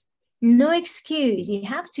basis. No excuse. You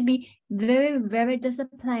have to be very, very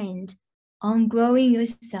disciplined on growing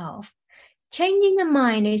yourself. Changing the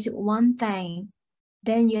mind is one thing.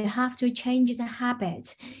 Then you have to change the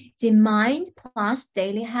habit. The mind plus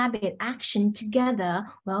daily habit action together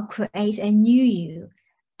will create a new you,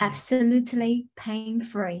 absolutely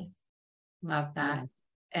pain-free. Love that. Yes.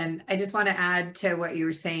 And I just want to add to what you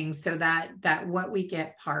were saying, so that what we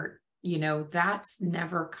get part, that's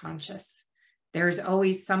never conscious. There's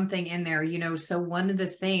always something in there, so one of the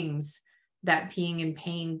things that being in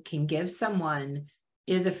pain can give someone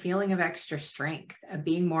is a feeling of extra strength, of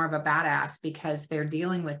being more of a badass, because they're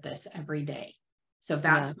dealing with this every day. So if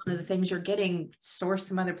that's one of the things you're getting, source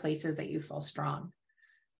some other places that you feel strong.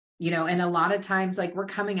 And a lot of times, like, we're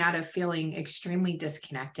coming out of feeling extremely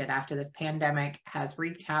disconnected after this pandemic has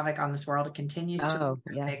wreaked havoc on this world. It continues to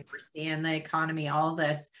wreak havoc. We're seeing the economy, all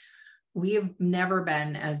this. We have never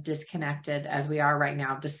been as disconnected as we are right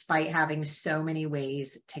now, despite having so many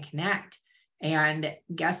ways to connect. And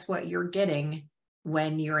guess what you're getting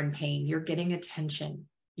when you're in pain? You're getting attention.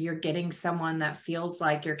 You're getting someone that feels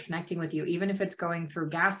like you're connecting with you, even if it's going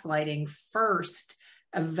through gaslighting first.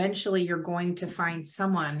 Eventually you're going to find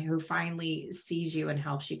someone who finally sees you and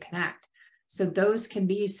helps you connect. So those can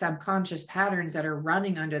be subconscious patterns that are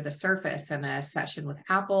running under the surface, and a session with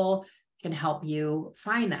Apple can help you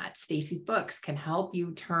find that. Stacey's books can help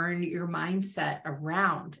you turn your mindset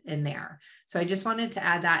around in there. So I just wanted to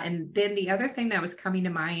add that. And then the other thing that was coming to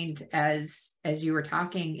mind as you were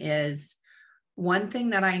talking is one thing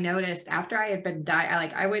that I noticed after I had been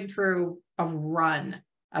I went through a run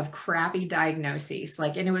of crappy diagnoses,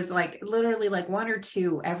 and it was literally one or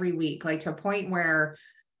two every week, to a point where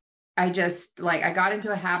I just I got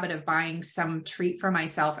into a habit of buying some treat for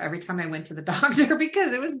myself every time I went to the doctor,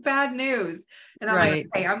 because it was bad news. And I'm like,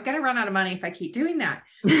 hey, I'm going to run out of money if I keep doing that.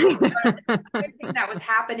 But the other thing that was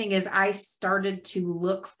happening is I started to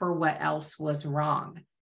look for what else was wrong.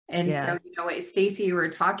 And so, Stacey, you were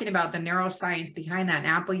talking about the neuroscience behind that. And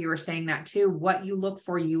Apple, you were saying that too. What you look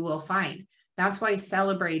for, you will find. That's why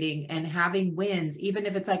celebrating and having wins, even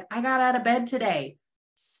if it's I got out of bed today,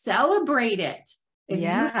 celebrate it. If you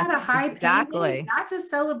had a high pain day, that's a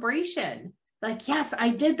celebration. Yes, I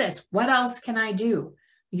did this. What else can I do?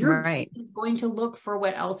 Your brain is going to look for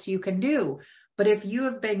what else you can do. But if you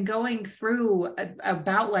have been going through a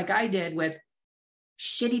bout like I did, with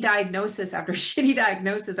shitty diagnosis after shitty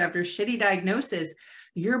diagnosis after shitty diagnosis,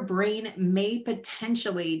 your brain may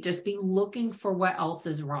potentially just be looking for what else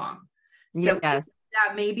is wrong. So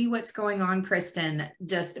that may be what's going on, Kristen.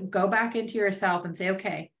 Just go back into yourself and say,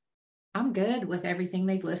 okay, I'm good with everything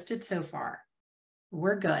they've listed so far.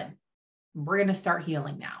 We're good. We're going to start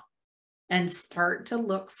healing now, and start to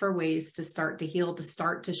look for ways to start to heal, to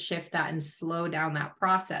start to shift that and slow down that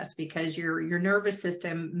process, because your nervous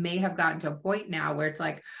system may have gotten to a point now where it's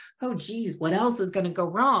oh geez, what else is going to go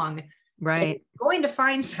wrong? It's going to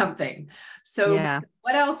find something. So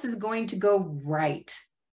what else is going to go right?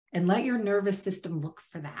 And let your nervous system look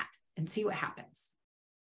for that and see what happens.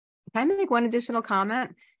 Can I make one additional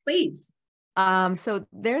comment? Please. So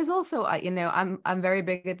there's also, I'm very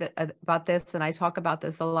big about this, and I talk about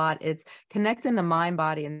this a lot. It's connecting the mind,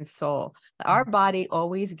 body, and soul. Our body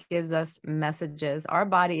always gives us messages. Our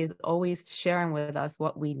body is always sharing with us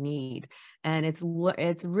what we need. And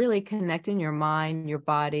it's really connecting your mind, your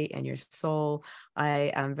body, and your soul.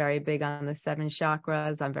 I am very big on the 7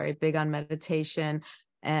 chakras. I'm very big on meditation.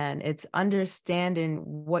 And it's understanding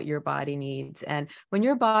what your body needs. And when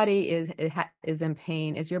your body is in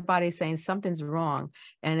pain, it's your body saying something's wrong,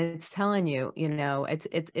 and it's telling you,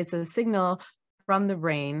 it's a signal from the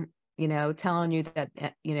brain, telling you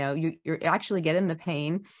that you're actually getting the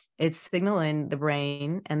pain. It's signaling the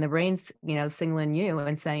brain, and the brain's signaling you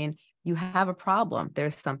and saying you have a problem.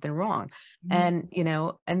 There's something wrong. And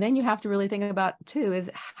and then you have to really think about too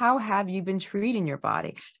is, how have you been treating your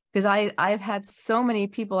body? Because I've had so many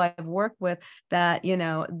people I've worked with that,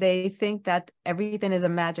 they think that everything is a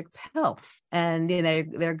magic pill, and,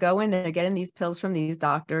 they're getting these pills from these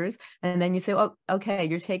doctors. And then you say, oh, okay,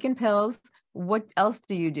 you're taking pills. What else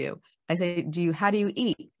do you do? I say, how do you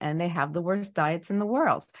eat? And they have the worst diets in the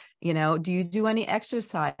world. Do you do any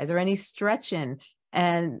exercise or any stretching?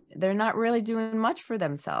 And they're not really doing much for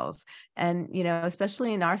themselves. And,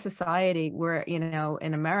 especially in our society where,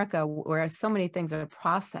 in America, where so many things are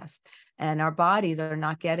processed and our bodies are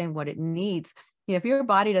not getting what it needs. if your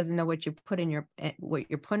body doesn't know what what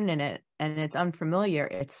you're putting in it, and it's unfamiliar,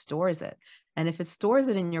 it stores it. And if it stores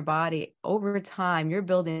it in your body over time, you're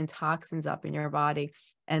building toxins up in your body.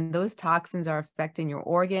 And those toxins are affecting your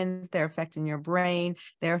organs, they're affecting your brain,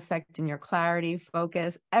 they're affecting your clarity,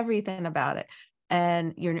 focus, everything about it.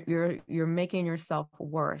 And you're making yourself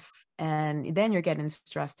worse. And then you're getting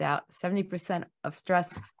stressed out. 70% of stress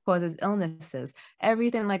causes illnesses.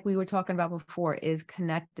 Everything, like we were talking about before, is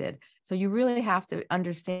connected. So you really have to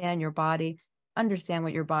understand your body, understand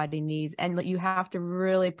what your body needs, and you have to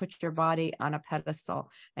really put your body on a pedestal,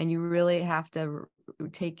 and you really have to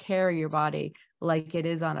take care of your body like it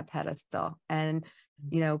is on a pedestal. And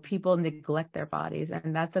people neglect their bodies,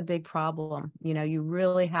 and that's a big problem. You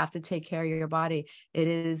really have to take care of your body. It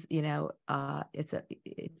is,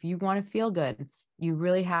 if you want to feel good, you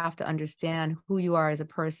really have to understand who you are as a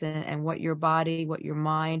person, and what your body, what your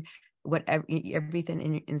mind, what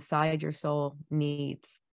everything inside your soul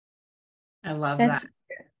needs. I love That's, that.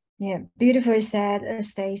 Yeah, beautiful said,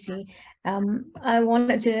 Stacey. I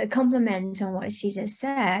wanted to compliment on what she just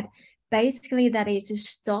said. Basically, that is to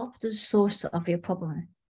stop the source of your problem.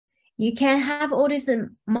 You can have all this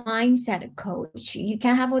mindset coach, you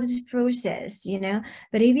can have all this process,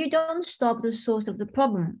 but if you don't stop the source of the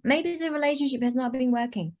problem, maybe the relationship has not been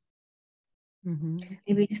working.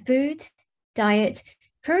 Maybe it's food, diet,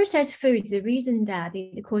 processed food. The reason that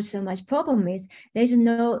it causes so much problem is there's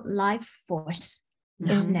no life force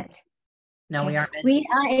in it. No, okay? we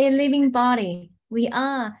are a living body. We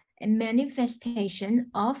are a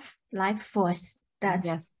manifestation of life force that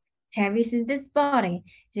carries in this body.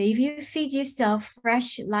 So if you feed yourself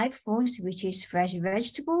fresh life force, which is fresh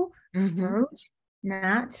vegetable, fruit,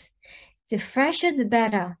 nuts, the fresher the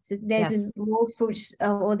better. So there's raw foods,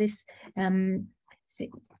 all this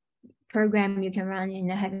program you can run,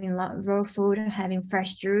 having raw food, having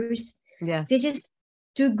fresh juice. They just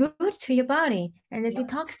do good to your body, and the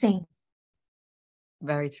detoxing.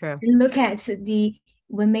 Very true. Look at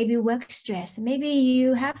when maybe work stress, maybe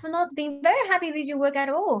you have not been very happy with your work at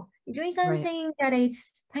all. You're doing something that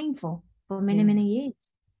is painful for many, many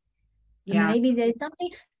years. Yeah. Maybe there's something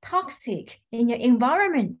toxic in your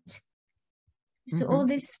environment. So all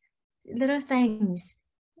these little things,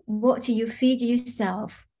 what you feed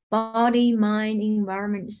yourself, body, mind,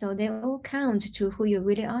 environment, so they all count to who you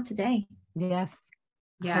really are today. Yes.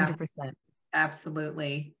 100%.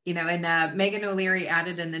 Absolutely. And Megan O'Leary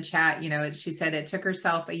added in the chat, she said it took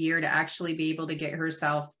herself a year to actually be able to get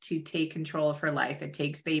herself to take control of her life. It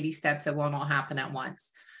takes baby steps. It won't all happen at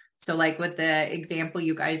once. So like with the example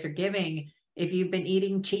you guys are giving, if you've been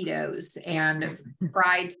eating Cheetos and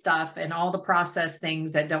fried stuff and all the processed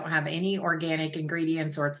things that don't have any organic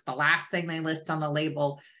ingredients, or it's the last thing they list on the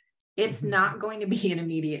label, it's not going to be an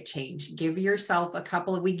immediate change. Give yourself a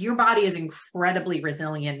couple of weeks. Your body is incredibly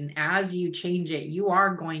resilient. And as you change it, you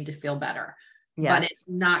are going to feel better. But it's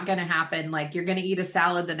not going to happen. Like you're going to eat a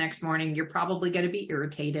salad the next morning. You're probably going to be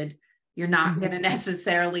irritated. You're not going to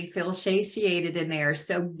necessarily feel satiated in there.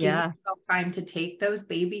 So give yourself time to take those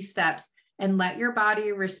baby steps and let your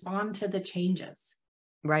body respond to the changes.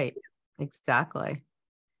 Right. Exactly.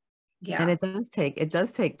 Yeah. And it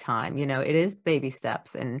does take time, it is baby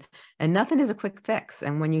steps, and nothing is a quick fix.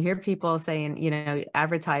 And when you hear people saying,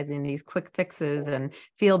 advertising these quick fixes and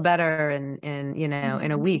feel better in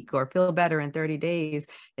a week, or feel better in 30 days,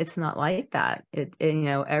 it's not like that.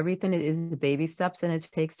 Everything is baby steps, and it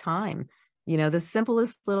takes time. The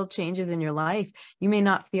simplest little changes in your life, you may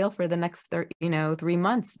not feel for the next 3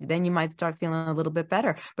 months. Then you might start feeling a little bit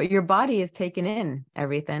better, but your body is taking in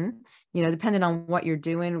everything, depending on what you're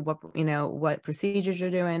doing, what procedures you're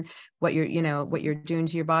doing, what you're doing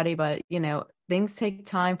to your body. But, things take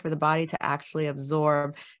time for the body to actually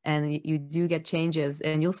absorb, and you do get changes,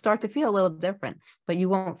 and you'll start to feel a little different, but you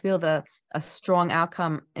won't feel a strong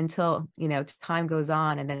outcome until, time goes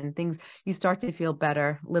on, and then you start to feel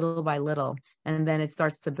better little by little, and then it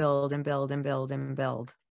starts to build and build and build and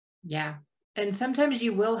build. Yeah. And sometimes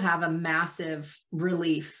you will have a massive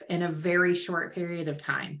relief in a very short period of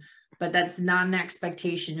time, but that's not an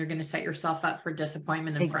expectation. You're going to set yourself up for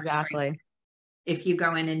disappointment and frustration. If you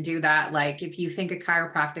go in and do that, like if you think a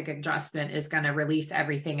chiropractic adjustment is going to release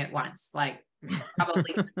everything at once, like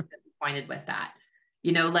probably disappointed with that.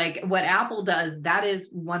 Like what Apple does, that is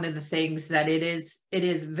one of the things that it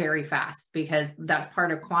is very fast, because that's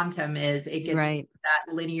part of quantum, is it gets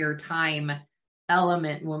that linear time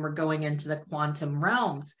element when we're going into the quantum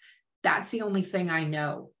realms. That's the only thing I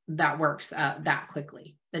know that works that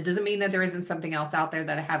quickly. That doesn't mean that there isn't something else out there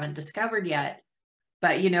that I haven't discovered yet,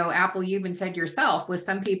 But, you know, Apple, you even said yourself, with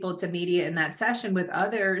some people, it's immediate in that session. With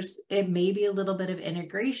others, it may be a little bit of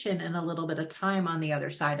integration and a little bit of time on the other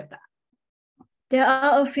side of that. There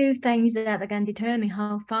are a few things that can determine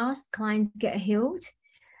how fast clients get healed.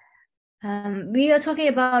 We are talking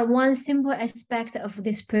about one simple aspect of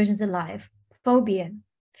this person's life: phobia,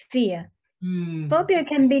 fear. Phobia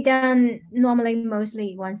can be done normally,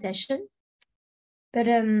 mostly one session. But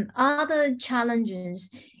other challenges,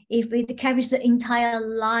 if it carries the entire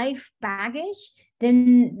life baggage,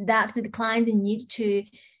 then that the client needs to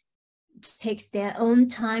take their own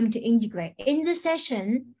time to integrate. In the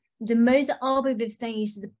session, the most obvious thing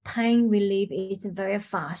is the pain relief is very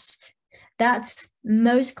fast. That's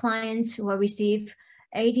most clients will receive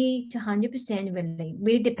 80 to 100% relief.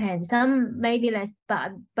 Really depends. Some maybe less,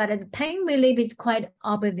 but the pain relief is quite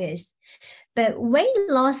obvious. But weight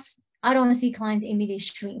loss, I don't see clients immediately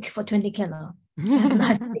shrink for 20 kilo. I'm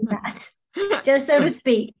not saying that, just so to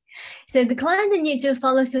speak. So the client need to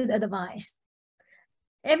follow through the advice.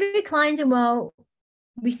 Every client will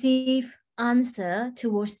receive answer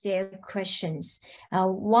towards their questions.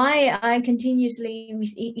 Why I continuously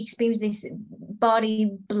experience this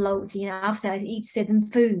body bloat, you know, after I eat certain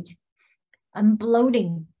food. I'm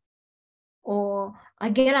bloating. Or I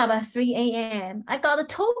get up at 3 a.m. I got a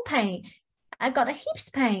toe pain. I got a hips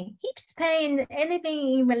pain. Hips pain,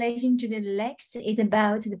 anything in relation to the legs is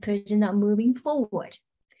about the person not moving forward.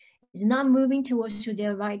 It's not moving towards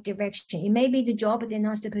their right direction. It may be the job they're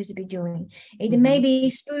not supposed to be doing. It may be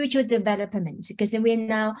spiritual development, because then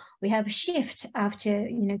we have a shift after,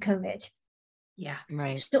 you know, COVID. Yeah,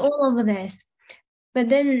 right. So all of this. But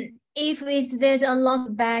then if there's a lot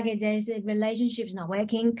of baggage, there's relationships not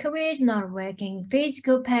working, careers not working,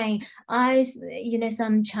 physical pain, eyes, you know,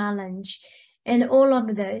 some challenge, and all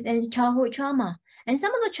of those, and childhood trauma. And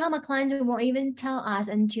some of the trauma clients won't even tell us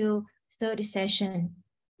until third session.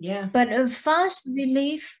 Yeah. But a fast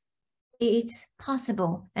relief, it's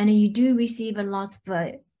possible, and you do receive a lot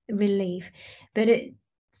of relief. But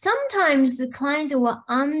sometimes the clients will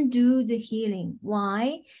undo the healing.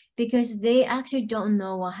 Why? Because they actually don't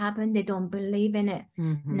know what happened. They don't believe in it.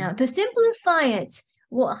 Now, to simplify it,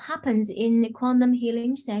 what happens in the quantum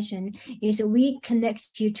healing session is we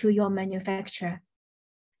connect you to your manufacturer.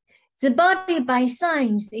 The body by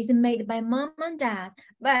science is made by mom and dad,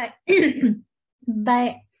 by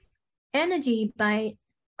energy, by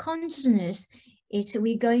consciousness. It's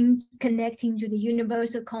we going connecting to the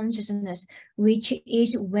universal consciousness, which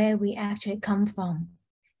is where we actually come from.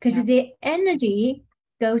 Because the energy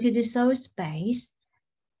go to the soul space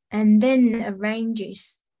and then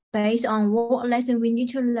arranges based on what lesson we need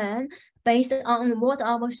to learn, based on what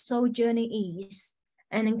our soul journey is,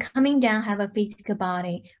 and then coming down have a physical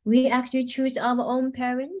body. We actually choose our own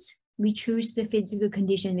parents. We choose the physical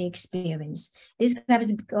condition we experience. This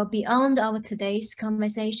perhaps go beyond our today's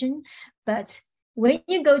conversation, but when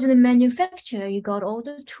you go to the manufacturer, you got all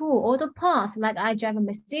the tool, all the parts. Like I drive a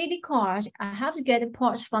Mercedes car, I have to get the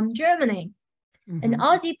parts from Germany. And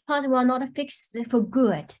all these parts will not fix for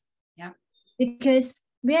good. Yeah. Because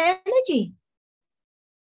we are energy.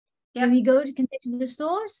 Yeah. When we go to connect to the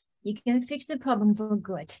source, you can fix the problem for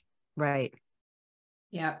good. Right.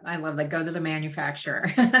 Yeah, I love that. Go to the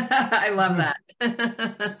manufacturer. I love that.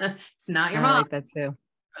 It's not your mom. I like that too.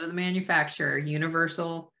 Go to the manufacturer,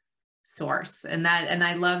 universal source. And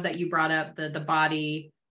I love that you brought up the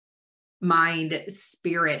body, mind,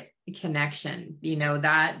 spirit connection. You know,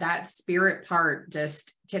 that spirit part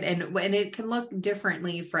just can, and it can look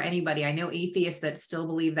differently for anybody. I know atheists that still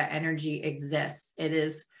believe that energy exists. It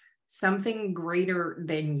is something greater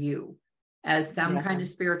than you. As some kind of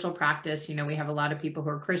spiritual practice, you know, we have a lot of people who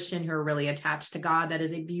are Christian, who are really attached to God. That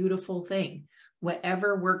is a beautiful thing.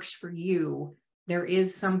 Whatever works for you, there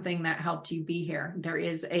is something that helped you be here. There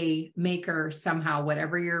is a maker somehow,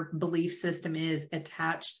 whatever your belief system is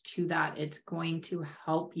attached to that. It's going to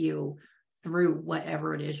help you through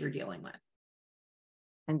whatever it is you're dealing with.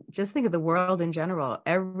 And just think of the world in general.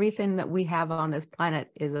 Everything that we have on this planet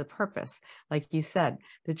is a purpose. Like you said,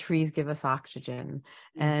 the trees give us oxygen,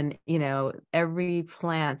 and, you know, every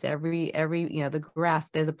plant, every, you know, the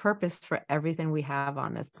grass, there's a purpose for everything we have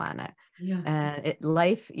on this planet. Yeah. And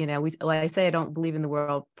life, you know, like I say, I don't believe in the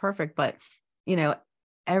world perfect, but, you know,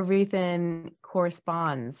 everything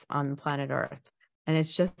corresponds on planet Earth. And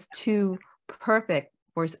it's just too perfect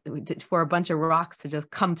for a bunch of rocks to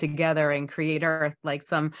just come together and create Earth, like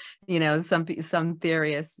some, you know, some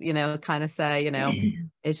theorists, you know, kind of say, you know,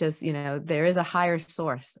 it's just, you know, there is a higher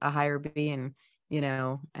source, a higher being, you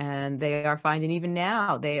know, and they are finding, even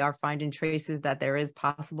now, they are finding traces that there is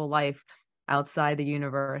possible life outside the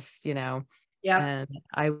universe, you know, Yep. And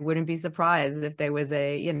I wouldn't be surprised if there was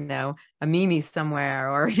a Mimi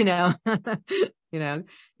somewhere, or, because,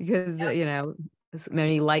 Yep. it's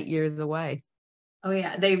many light years away. Oh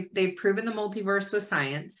yeah, they've proven the multiverse with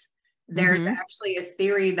science. There's Mm-hmm. actually a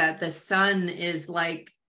theory that the sun is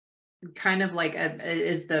like kind of like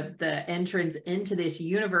is the entrance into this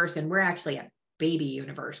universe, and we're actually a baby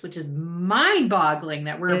universe, which is mind-boggling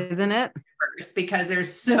that we're a Isn't it? universe, because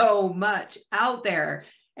there's so much out there.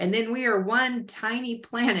 And then we are one tiny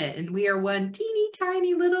planet, and we are one teeny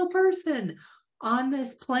tiny little person on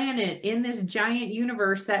this planet in this giant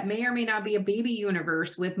universe that may or may not be a baby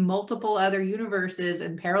universe with multiple other universes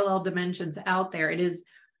and parallel dimensions out there. It is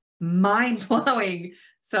mind-blowing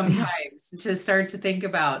sometimes to start to think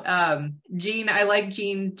about. Jean, I like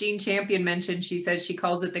Jean Champion mentioned, she says she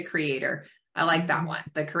calls it the creator. I like that one,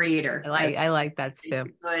 the creator. I like that It's too. a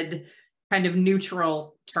good kind of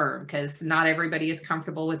neutral term, because not everybody is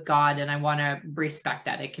comfortable with God, and I want to respect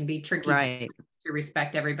that. It can be tricky Right. to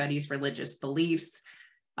respect everybody's religious beliefs.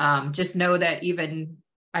 Just know that even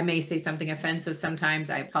I may say something offensive sometimes.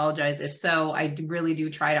 I apologize if so. I really do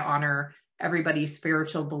try to honor everybody's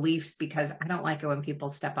spiritual beliefs, because I don't like it when people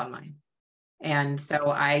step on mine. And so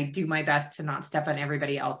I do my best to not step on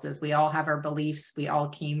everybody else's. We all have our beliefs. We all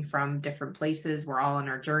came from different places. We're all on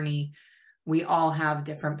our journey. We all have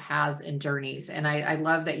different paths and journeys. And I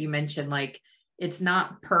love that you mentioned, like, it's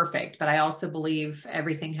not perfect, but I also believe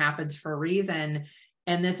everything happens for a reason.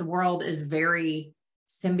 And this world is very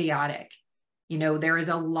symbiotic. There is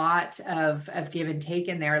a lot of give and take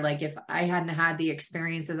in there. Like, if I hadn't had the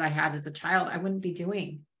experiences I had as a child, I wouldn't be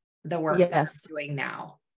doing the work that Yes. I'm doing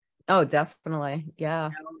now. Oh, definitely. Yeah.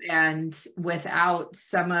 And without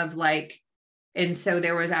some of and so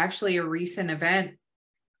there was actually a recent event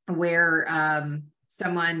where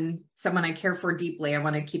someone I care for deeply, I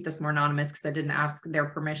want to keep this more anonymous because I didn't ask their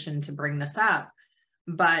permission to bring this up,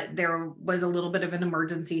 but there was a little bit of an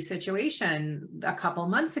emergency situation a couple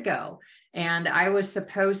months ago, and I was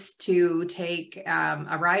supposed to take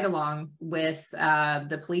a ride along with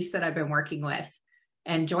the police that I've been working with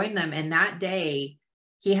and join them. And that day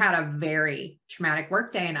he had a very traumatic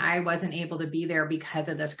work day, and I wasn't able to be there because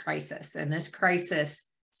of this crisis. And this crisis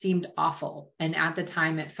seemed awful. And at the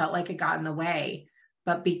time, it felt like it got in the way.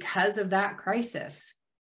 But because of that crisis,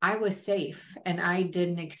 I was safe and I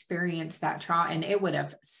didn't experience that trauma. And it would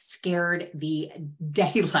have scared the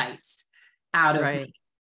daylights out of me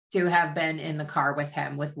to have been in the car with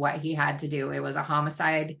him with what he had to do. It was a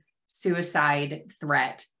homicide, suicide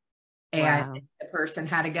threat. And the person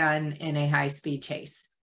had a gun in a high-speed chase.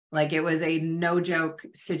 Like, it was a no joke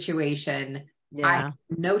situation. Yeah. I had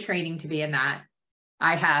no training to be in that.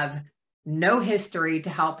 I have no history to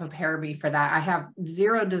help prepare me for that. I have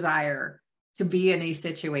zero desire to be in a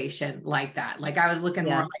situation like that. Like, I was looking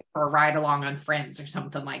more like for a ride along on Friends or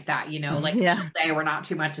something like that, like a chill day where not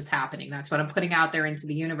too much is happening. That's what I'm putting out there into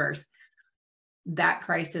the universe. That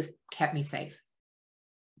crisis kept me safe.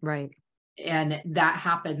 Right. And that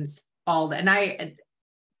happens and I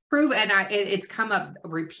prove, and it's come up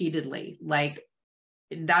repeatedly. Like,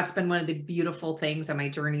 that's been one of the beautiful things on my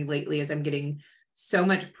journey lately, is I'm getting so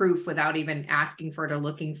much proof without even asking for it or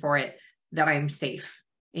looking for it, that I'm safe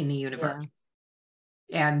in the universe.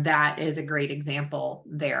 Yeah. And that is a great example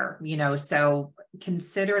there, so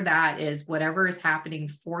consider that is whatever is happening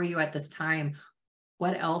for you at this time.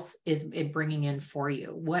 What else is it bringing in for you?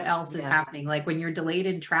 What else is happening? Like, when you're delayed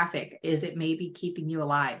in traffic, is it maybe keeping you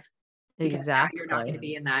alive? Because now you're not going to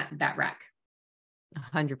be in that wreck.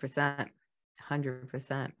 100%.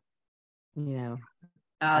 100%.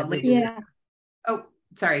 Oh,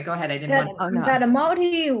 sorry. Go ahead. I didn't want to.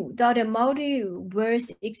 That the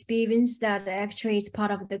multiverse experience that actually is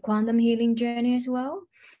part of the quantum healing journey as well.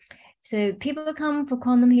 So people come for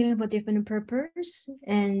quantum healing for different purposes,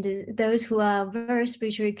 and those who are very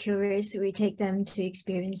spiritually curious, we take them to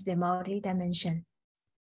experience the multi-dimension.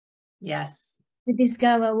 Yes. To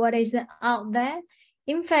discover what is out there.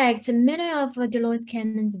 In fact, many of Dolores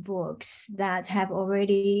Cannon's books that have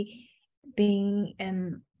already been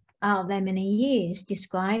out there many years,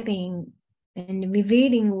 describing and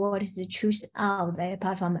revealing what is the truth out there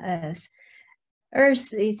apart from Earth.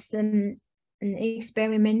 Earth is an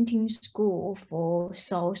experimenting school for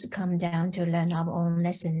souls to come down to learn our own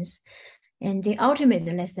lessons. And the ultimate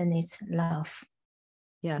lesson is love.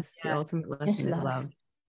 Yes, the ultimate lesson is love.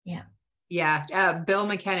 Yeah. Yeah. Bill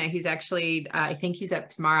McKenna, he's actually, I think he's up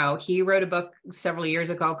tomorrow. He wrote a book several years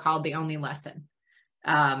ago called The Only Lesson.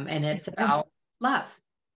 And it's about love.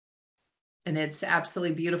 And it's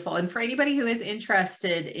absolutely beautiful. And for anybody who is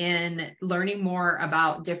interested in learning more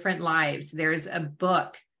about different lives, there's a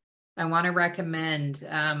book I want to recommend,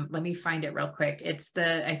 let me find it real quick.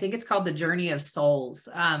 I think it's called The Journey of Souls.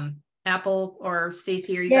 Apple or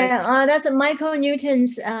Stacey, are you guys? That's Michael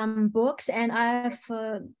Newton's books, and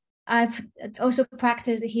I've also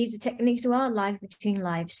practiced his techniques as well, life between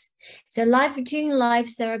lives. So life between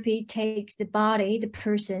lives therapy takes the body, the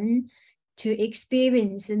person, to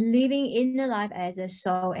experience living in the life as a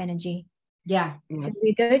soul energy. Yeah. So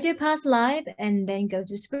we go to past life and then go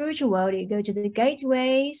to spiritual world. You go to the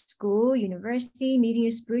gateway, school, university, meeting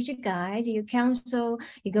your spiritual guides, your counsel,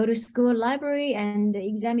 you go to school, library, and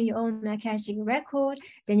examine your own Akashic record.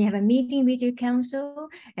 Then you have a meeting with your counsel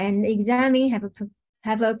and examine, have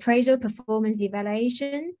an appraisal performance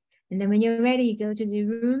evaluation. And then when you're ready, you go to the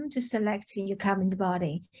room to select your current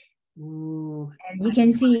body. Ooh, and you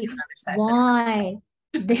can see why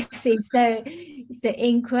this is so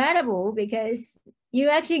incredible, because you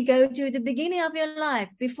actually go to the beginning of your life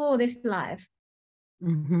before this life.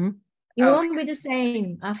 Mm-hmm. You won't be the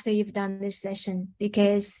same after you've done this session,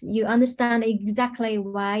 because you understand exactly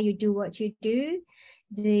why you do what you do,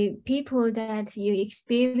 the people that you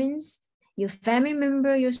experience, your family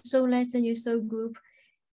member, your soul lesson, your soul group.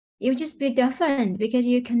 You just be different because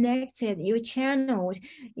you're connected, you're channeled.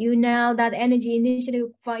 You know that energy initially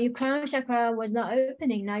for your crown chakra was not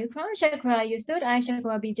opening. Now your crown chakra, your third eye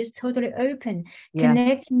chakra will be just totally open,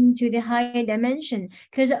 connecting to the higher dimension.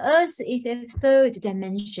 Because Earth is a third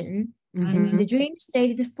dimension, and the dream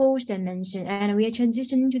state is the fourth dimension, and we are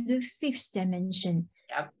transitioning to the fifth dimension.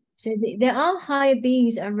 Yep. So there are higher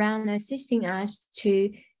beings around assisting us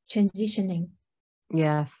to transitioning.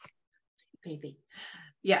 Yes. Baby.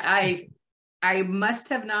 Yeah, I must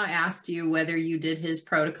have not asked you whether you did his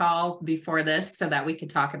protocol before this so that we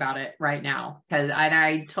could talk about it right now. Because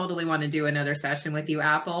I totally want to do another session with you,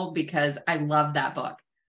 Apple, because I love that book.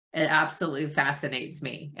 It absolutely fascinates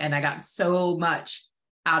me. And I got so much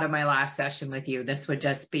out of my last session with you. This would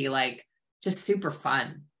just be like, just super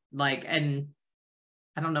fun. Like, and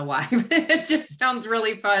I don't know why, but it just sounds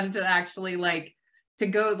really fun to actually like, to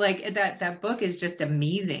go like that book is just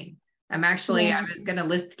amazing. I'm actually, I was going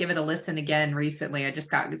to give it a listen again recently.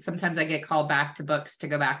 Sometimes I get called back to books to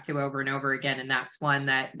go back to over and over again. And that's one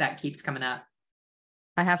that keeps coming up.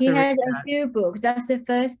 He has a few books. That's the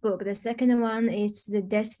first book. The second one is The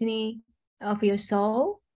Destiny of Your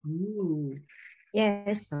Soul. Ooh.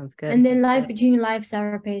 Yes. Sounds good. And then Life Between Life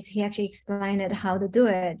Therapist, he actually explained how to do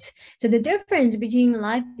it. So the difference between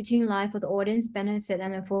life for the audience benefit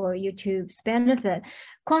and for YouTube's benefit,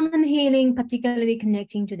 quantum healing, particularly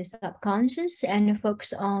connecting to the subconscious and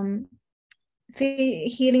focus on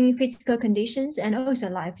healing physical conditions and also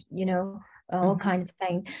life, all kinds of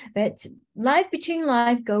things. But Life Between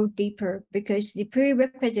Life go deeper, because the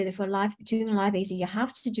prerequisite for Life Between Life is you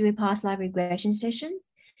have to do a past life regression session.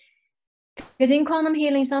 Because in quantum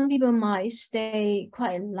healing, some people might stay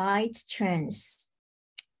quite light trance.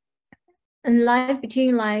 And Life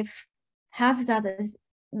Between Life have that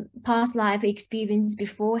past life experience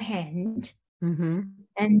beforehand.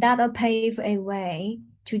 And that'll pave a way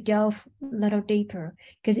to delve a little deeper,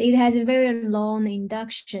 because it has a very long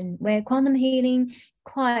induction, where quantum healing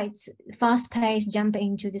quite fast-paced jump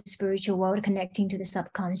into the spiritual world, connecting to the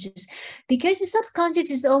subconscious, because the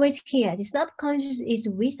subconscious is always here. The subconscious is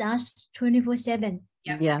with us 24/7.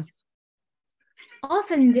 Yes.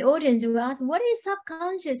 Often the audience will ask, what is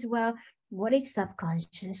subconscious? Well, what is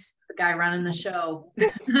subconscious? The guy running the show.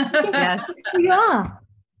 Yes, you are.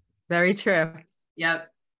 Very true. Yep.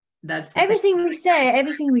 That's everything we say,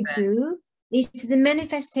 everything we do is the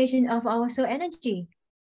manifestation of our soul energy.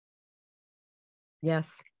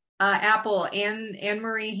 Yes. Apple,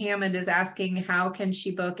 Anne-Marie Hammond is asking, how can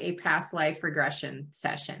she book a past life regression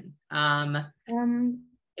session?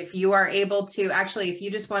 If you are able to, actually, if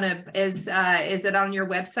you just want to, is it on your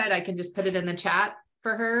website? I can just put it in the chat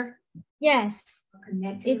for her. Yes.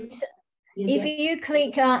 It's, if you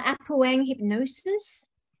click Apple Wang Hypnosis,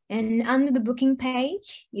 and under the booking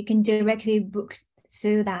page, you can directly book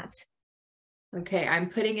through that. Okay, I'm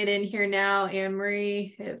putting it in here now,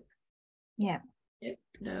 Anne-Marie.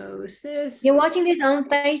 Hypnosis. You're watching this on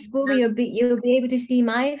Facebook, you'll be able to see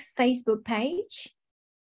my Facebook page.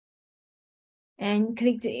 And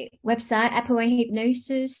click the website, Apple Wang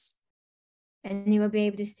Hypnosis, and you will be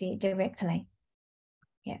able to see it directly.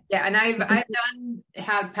 Yeah, and I've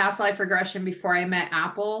had past life regression before I met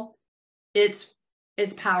Apple. It's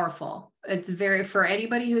powerful. It's for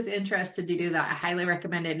anybody who's interested to do that, I highly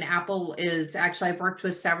recommend it. And Apple is actually, I've worked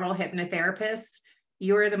with several hypnotherapists.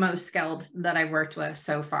 You are the most skilled that I've worked with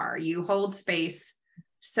so far. You hold space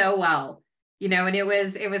so well. you know, and it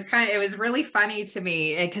was really funny to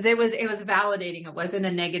me because it was validating. It wasn't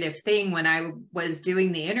a negative thing when I was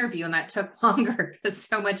doing the interview, and that took longer because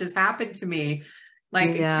so much has happened to me.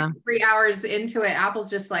 Like 2-3 hours into it,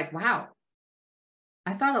 Apple's just like, wow,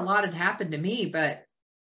 I thought a lot had happened to me, but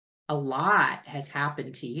a lot has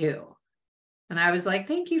happened to you. And I was like,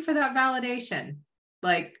 thank you for that validation.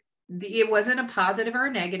 Like it wasn't a positive or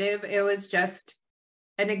a negative. It was just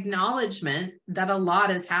an acknowledgement that a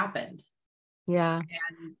lot has happened. Yeah.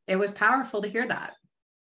 And it was powerful to hear that.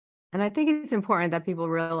 And I think it's important that people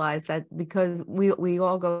realize that, because we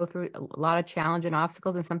all go through a lot of challenge and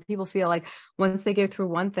obstacles, and some people feel like once they get through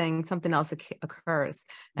one thing, something else occurs,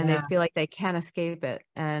 and they feel like they can't escape it.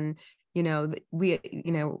 And you know, we,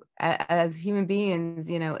 you know, as human beings,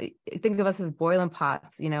 you know, think of us as boiling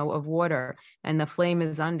pots, you know, of water, and the flame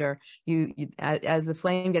is under you. As the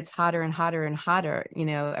flame gets hotter and hotter and hotter, you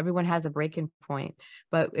know, everyone has a breaking point.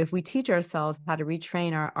 But if we teach ourselves how to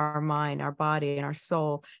retrain our mind, our body, and our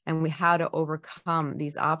soul, and how to overcome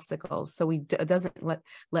these obstacles, so it doesn't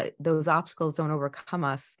let those obstacles don't overcome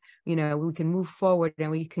us, you know, we can move forward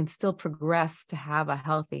and we can still progress to have a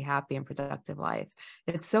healthy, happy, and productive life.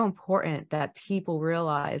 It's so important that people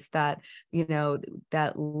realize that, you know,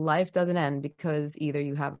 that life doesn't end because either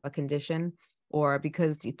you have a condition or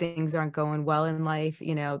because things aren't going well in life.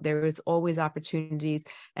 You know, there is always opportunities.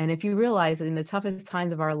 And if you realize that in the toughest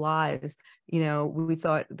times of our lives, you know, we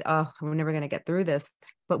thought, oh, we're never going to get through this,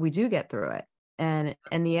 but we do get through it. And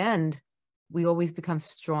in the end, we always become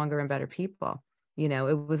stronger and better people. You know,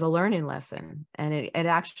 it was a learning lesson, and it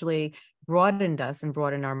actually broadened us and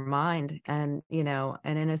broadened our mind. And, you know,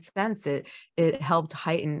 and in a sense, it helped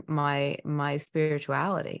heighten my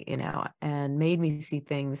spirituality, you know, and made me see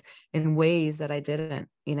things in ways that I didn't,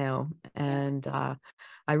 you know. And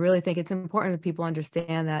I really think it's important that people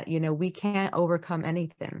understand that, you know, we can't overcome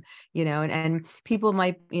anything, you know, and people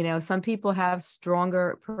might, you know, some people have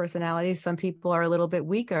stronger personalities, some people are a little bit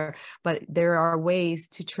weaker, but there are ways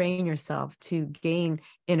to train yourself to gain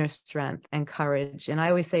inner strength and courage. And I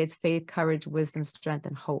always say it's faith, courage, wisdom, strength,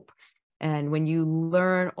 and hope. And when you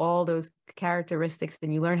learn all those characteristics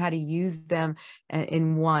and you learn how to use them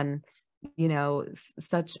in one, you know,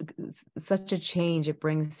 such a change it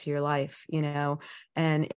brings to your life, you know,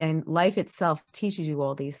 and life itself teaches you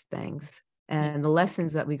all these things. And the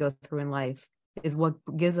lessons that we go through in life is what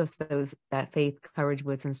gives us that faith, courage,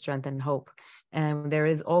 wisdom, strength, and hope. And there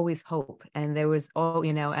is always hope. And there was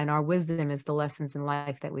you know, and our wisdom is the lessons in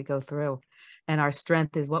life that we go through. And our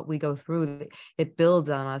strength is what we go through. It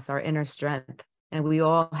builds on us, our inner strength. And we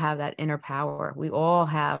all have that inner power. We all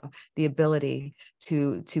have the ability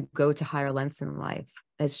to go to higher lengths in life.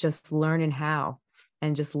 It's just learning how,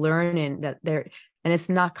 and just learning that and it's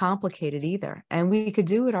not complicated either. And we could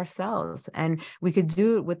do it ourselves, and we could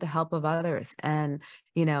do it with the help of others. And,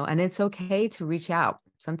 you know, and it's okay to reach out.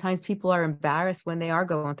 Sometimes people are embarrassed when they are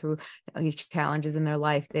going through challenges in their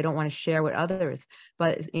life. They don't want to share with others,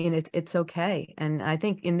 but you know, it's okay. And I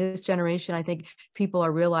think in this generation, I think people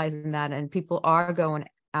are realizing that, and people are going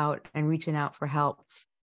out and reaching out for help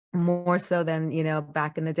more so than, you know,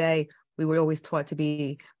 back in the day. We were always taught to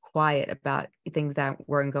be quiet about things that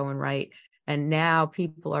weren't going right. And now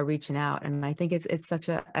people are reaching out. And I think it's such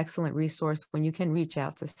an excellent resource when you can reach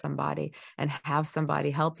out to somebody and have somebody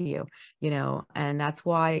help you, you know. And that's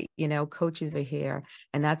why, you know, coaches are here,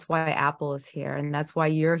 and that's why Apple is here, and that's why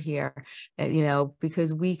you're here, you know,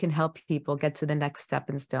 because we can help people get to the next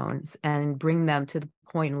stepping stones and bring them to the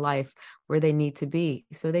point in life where they need to be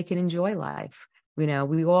so they can enjoy life. You know,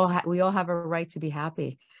 we all have a right to be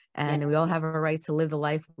happy. And we all have a right to live the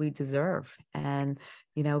life we deserve. And,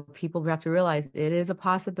 you know, people have to realize it is a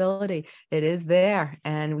possibility. It is there.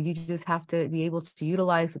 And you just have to be able to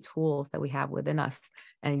utilize the tools that we have within us,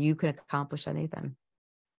 and you can accomplish anything.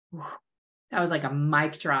 That was like a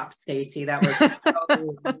mic drop, Stacey. That was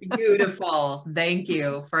so beautiful. Thank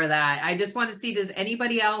you for that. I just want to see, does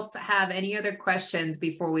anybody else have any other questions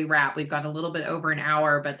before we wrap? We've got a little bit over an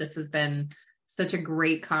hour, but this has been such a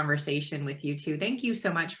great conversation with you two. Thank you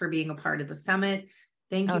so much for being a part of the summit.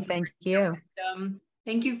 Thank you. Thank you.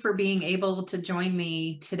 Thank you for being able to join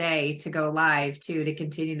me today to go live too, to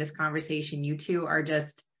continue this conversation. You two are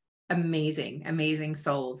just amazing, amazing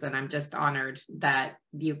souls. And I'm just honored that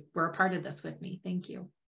you were a part of this with me. Thank you.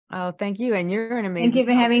 Oh, thank you. And you're an amazing. Thank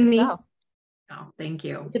you for having me. Oh, thank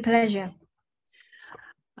you. It's a pleasure.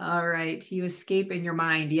 All right. You escape in your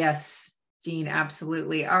mind. Yes, Jean,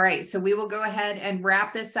 absolutely. All right. So we will go ahead and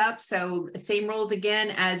wrap this up. So same rules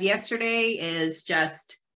again as yesterday is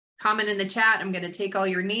just comment in the chat. I'm going to take all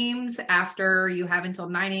your names after you have until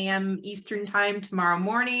 9 a.m. Eastern time tomorrow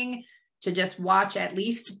morning to just watch at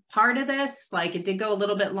least part of this. Like, it did go a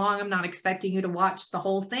little bit long. I'm not expecting you to watch the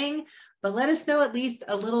whole thing, but let us know at least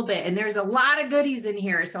a little bit. And there's a lot of goodies in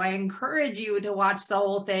here. So I encourage you to watch the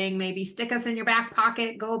whole thing, maybe stick us in your back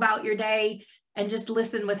pocket, go about your day, and just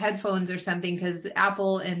listen with headphones or something, because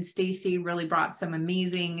Apple and Stacey really brought some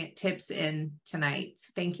amazing tips in tonight.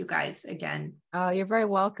 So thank you guys again. Oh, you're very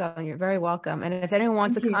welcome. You're very welcome. And if anyone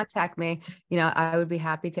wants to contact me, I would be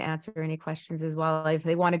happy to answer any questions as well. If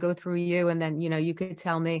they want to go through you, and then, you could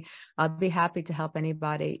tell me, I'll be happy to help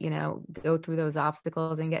anybody, go through those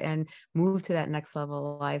obstacles and move to that next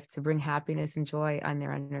level of life, to bring happiness and joy on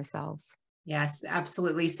their inner selves. Yes,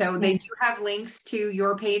 absolutely. So they do have links to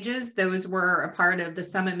your pages. Those were a part of the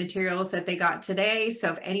summit materials that they got today.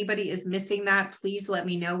 So if anybody is missing that, please let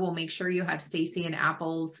me know. We'll make sure you have Stacey and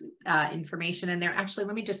Apple's information in there. Actually,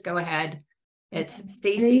 let me just go ahead. It's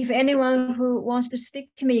Stacey. If anyone who wants to speak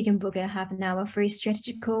to me, you can book a half-an-hour free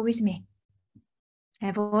strategy call with me.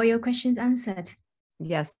 Have all your questions answered.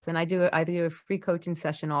 Yes, and I do a free coaching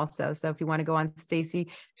session also. So if you want to go on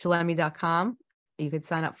StaceyChillemi.com, you could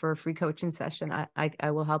sign up for a free coaching session.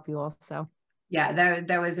 I will help you also. Yeah,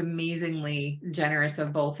 that was amazingly generous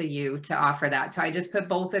of both of you to offer that. So I just put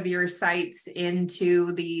both of your sites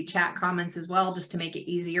into the chat comments as well, just to make it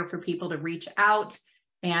easier for people to reach out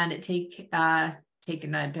and take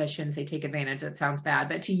advantage. I shouldn't say take advantage, that sounds bad,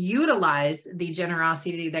 but to utilize the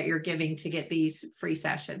generosity that you're giving to get these free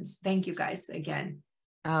sessions. Thank you guys again.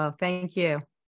 Oh, thank you.